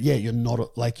 But yeah, you're not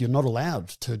allowed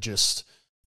to just,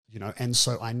 and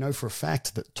so I know for a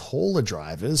fact that taller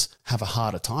drivers have a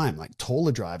harder time. Like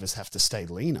taller drivers have to stay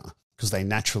leaner because they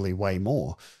naturally weigh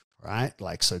more, right?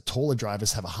 Like, so taller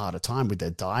drivers have a harder time with their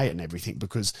diet and everything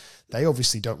because they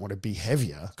obviously don't want to be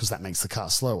heavier because that makes the car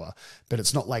slower. But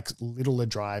it's not like littler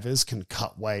drivers can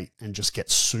cut weight and just get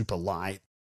super light,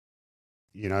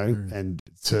 and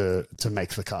to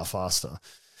make the car faster.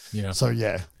 Yeah. So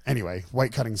yeah. Anyway,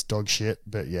 weight cutting's dog shit,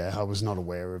 but yeah, I was not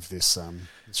aware of this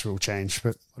this rule change.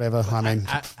 But whatever. I mean,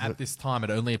 at this time, it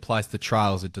only applies to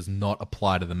trials. It does not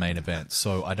apply to the main event.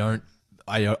 So I don't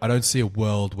see a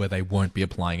world where they won't be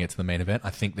applying it to the main event. I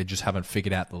think they just haven't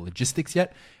figured out the logistics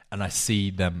yet, and I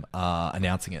see them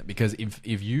announcing it because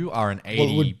if you are an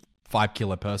 85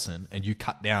 kilo person and you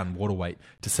cut down water weight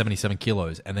to 77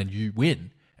 kilos and then you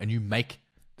win and you make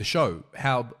the show,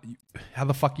 how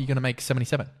the fuck are you going to make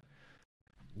 77?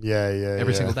 Yeah.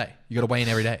 Every single day. You got to weigh in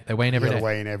every day. They weigh in every day. You got to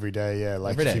weigh in every day, yeah.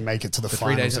 Like if you make it to the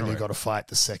finals and you got to fight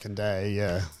the second day,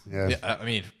 yeah. I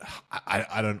mean,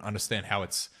 I don't understand how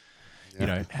it's,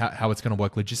 how it's going to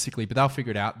work logistically, but they'll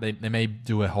figure it out. They may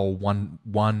do a whole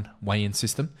one weigh-in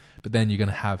system, but then you're going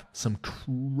to have some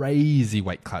crazy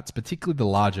weight cuts, particularly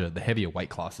the heavier weight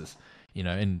classes,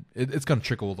 and it's going to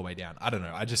trickle all the way down. I don't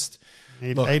know. I just...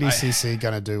 ADCC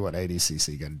going to do what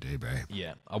ADCC going to do, bro.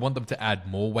 Yeah. I want them to add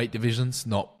more weight divisions,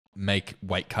 not make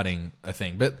weight cutting a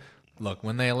thing. But look,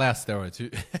 when they allow steroids,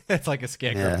 it's like a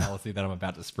scarecrow policy that I'm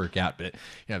about to spruik out. But,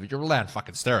 if you're allowing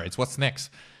fucking steroids, what's next?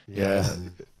 Yeah.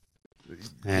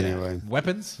 Anyway. Yeah.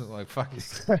 Weapons? Like, fuck.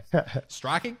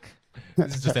 Striking?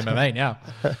 This is just MMA now.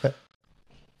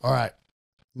 All right.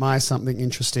 My something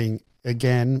interesting,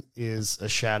 again, is a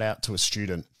shout out to a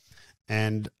student.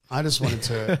 And I just wanted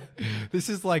to... This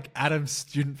is like Adam's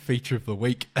student feature of the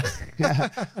week. Yeah.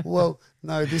 Well,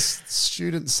 no, this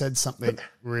student said something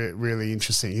really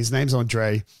interesting. His name's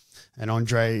Andre, and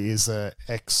Andre is an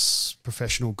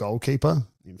ex-professional goalkeeper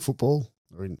in football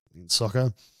or in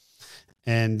soccer.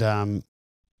 And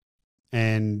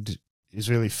is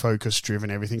really focused,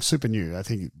 driven, everything. Super new. I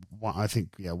think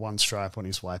one stripe on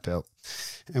his white belt.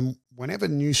 And whenever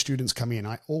new students come in,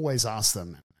 I always ask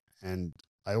them,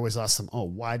 oh,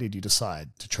 why did you decide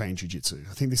to train jiu-jitsu?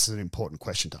 I think this is an important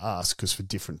question to ask because for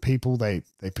different people, they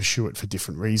pursue it for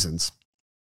different reasons.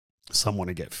 Some want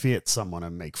to get fit, some want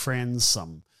to make friends,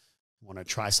 some want to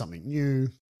try something new,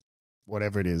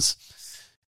 whatever it is.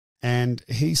 And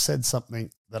he said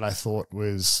something that I thought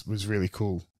was really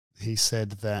cool. He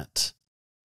said that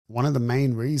one of the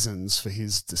main reasons for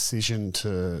his decision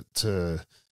to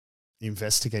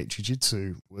investigate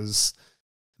jiu-jitsu was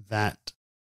that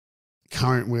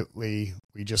currently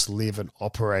we just live and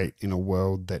operate in a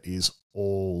world that is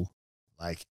all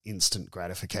like instant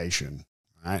gratification,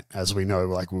 right? As we know,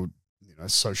 like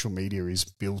social media is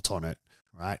built on it,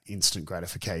 right? Instant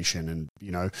gratification. And,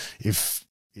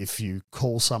 if you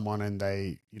call someone and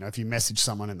they, if you message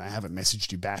someone and they haven't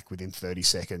messaged you back within 30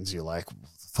 seconds, you're like,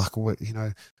 fuck, what,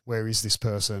 where is this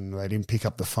person? They didn't pick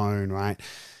up the phone, right?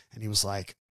 And he was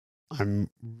like, I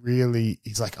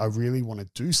really want to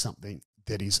do something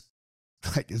that is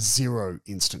like zero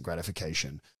instant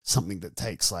gratification, something that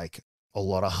takes like a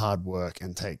lot of hard work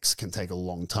and can take a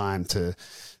long time to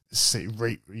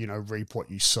reap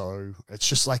what you sow. It's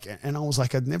just like, and I was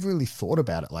like, I'd never really thought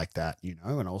about it like that, and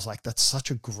I was like, that's such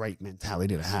a great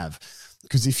mentality to have,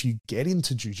 because if you get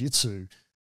into jiu-jitsu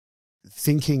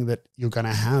thinking that you're going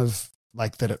to have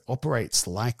like that, it operates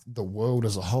like the world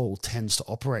as a whole tends to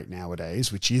operate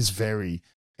nowadays, which is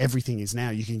everything is now,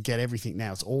 you can get everything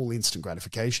now. It's all instant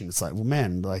gratification. It's like, well,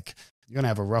 man, like you're going to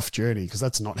have a rough journey because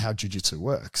that's not how jiu-jitsu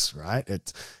works, right?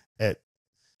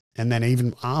 And then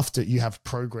even after you have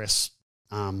progress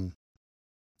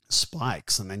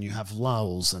spikes and then you have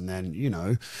lulls and then,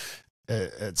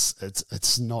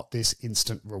 it's not this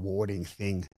instant rewarding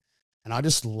thing. And I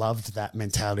just loved that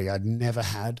mentality. I'd never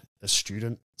had a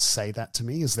student say that to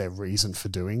me as their reason for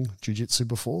doing jiu-jitsu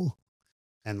before.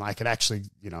 And like it actually,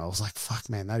 I was like, fuck,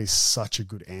 man, that is such a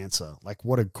good answer. Like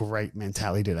what a great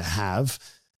mentality to have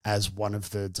as one of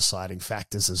the deciding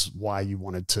factors as why you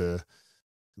wanted to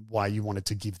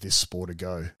give this sport a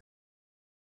go.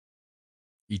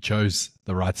 You chose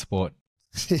the right sport.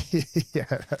 yeah,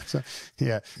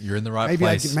 yeah. You're in the right maybe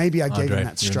place. Maybe I gave Andre. him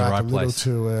that You're in the strike right a little place.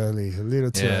 too early. A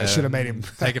little too early. I should have made him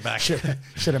Take it back. Should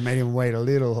have made him wait a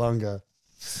little longer.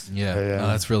 Yeah, Yeah. No,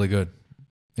 that's really good.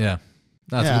 Yeah,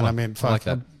 that's yeah, a good and I one. mean, I like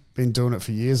that. I've been doing it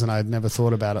for years, and I'd never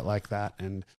thought about it like that.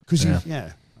 And because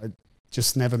I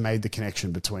just never made the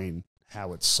connection between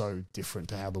how it's so different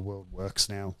to how the world works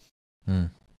now. Mm.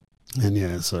 And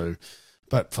yeah, so,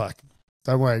 but fuck,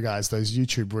 don't worry, guys. Those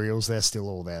YouTube reels, they're still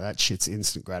all there. That shit's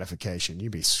instant gratification. You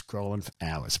be scrolling for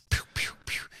hours. Pew, pew,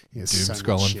 pew. Doom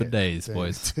scrolling for days,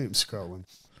 boys. Doom scrolling.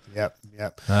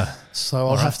 Yep. Ah, So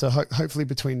I'll have to, hopefully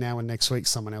between now and next week,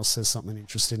 someone else says something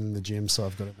interesting in the gym. So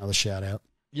I've got another shout out.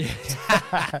 Yeah.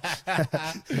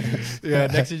 Yeah,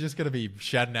 next you're just going to be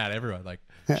shouting out everyone. Like,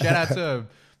 shout out to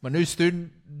my new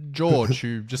student, George,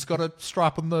 who just got a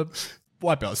stripe on the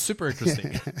white belt. Super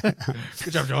interesting.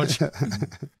 Good job, George.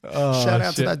 Oh, Shout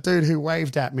out to that dude who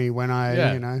waved at me when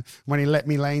when he let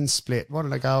me lane split. What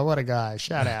did I go? What a guy.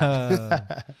 Shout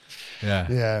out.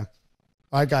 Yeah.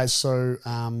 All right, guys. So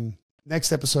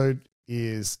next episode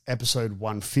is episode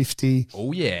 150.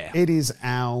 Oh, yeah. It is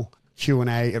our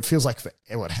Q&A. It feels like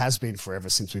it has been forever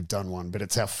since we've done one, but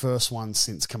it's our first one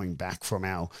since coming back from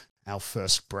our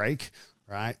first break,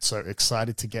 right? So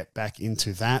excited to get back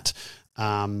into that.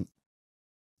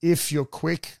 If you're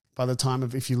quick,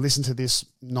 if you listen to this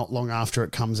not long after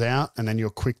it comes out, and then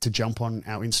you're quick to jump on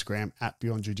our Instagram at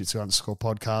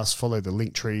BeyondJujitsu_podcast, follow the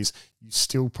link trees, you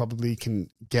still probably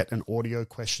can get an audio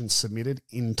question submitted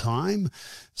in time.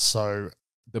 So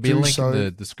there'll be a link in the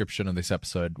description of this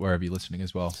episode, wherever you're listening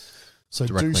as well. So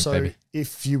Direct do link, so baby.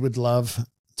 if you would love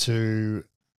to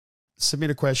submit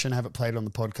a question, have it played on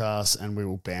the podcast, and we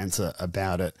will banter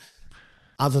about it.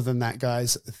 Other than that,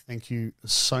 guys, thank you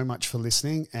so much for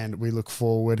listening, and we look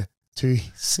forward to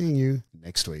seeing you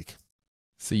next week.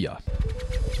 See ya.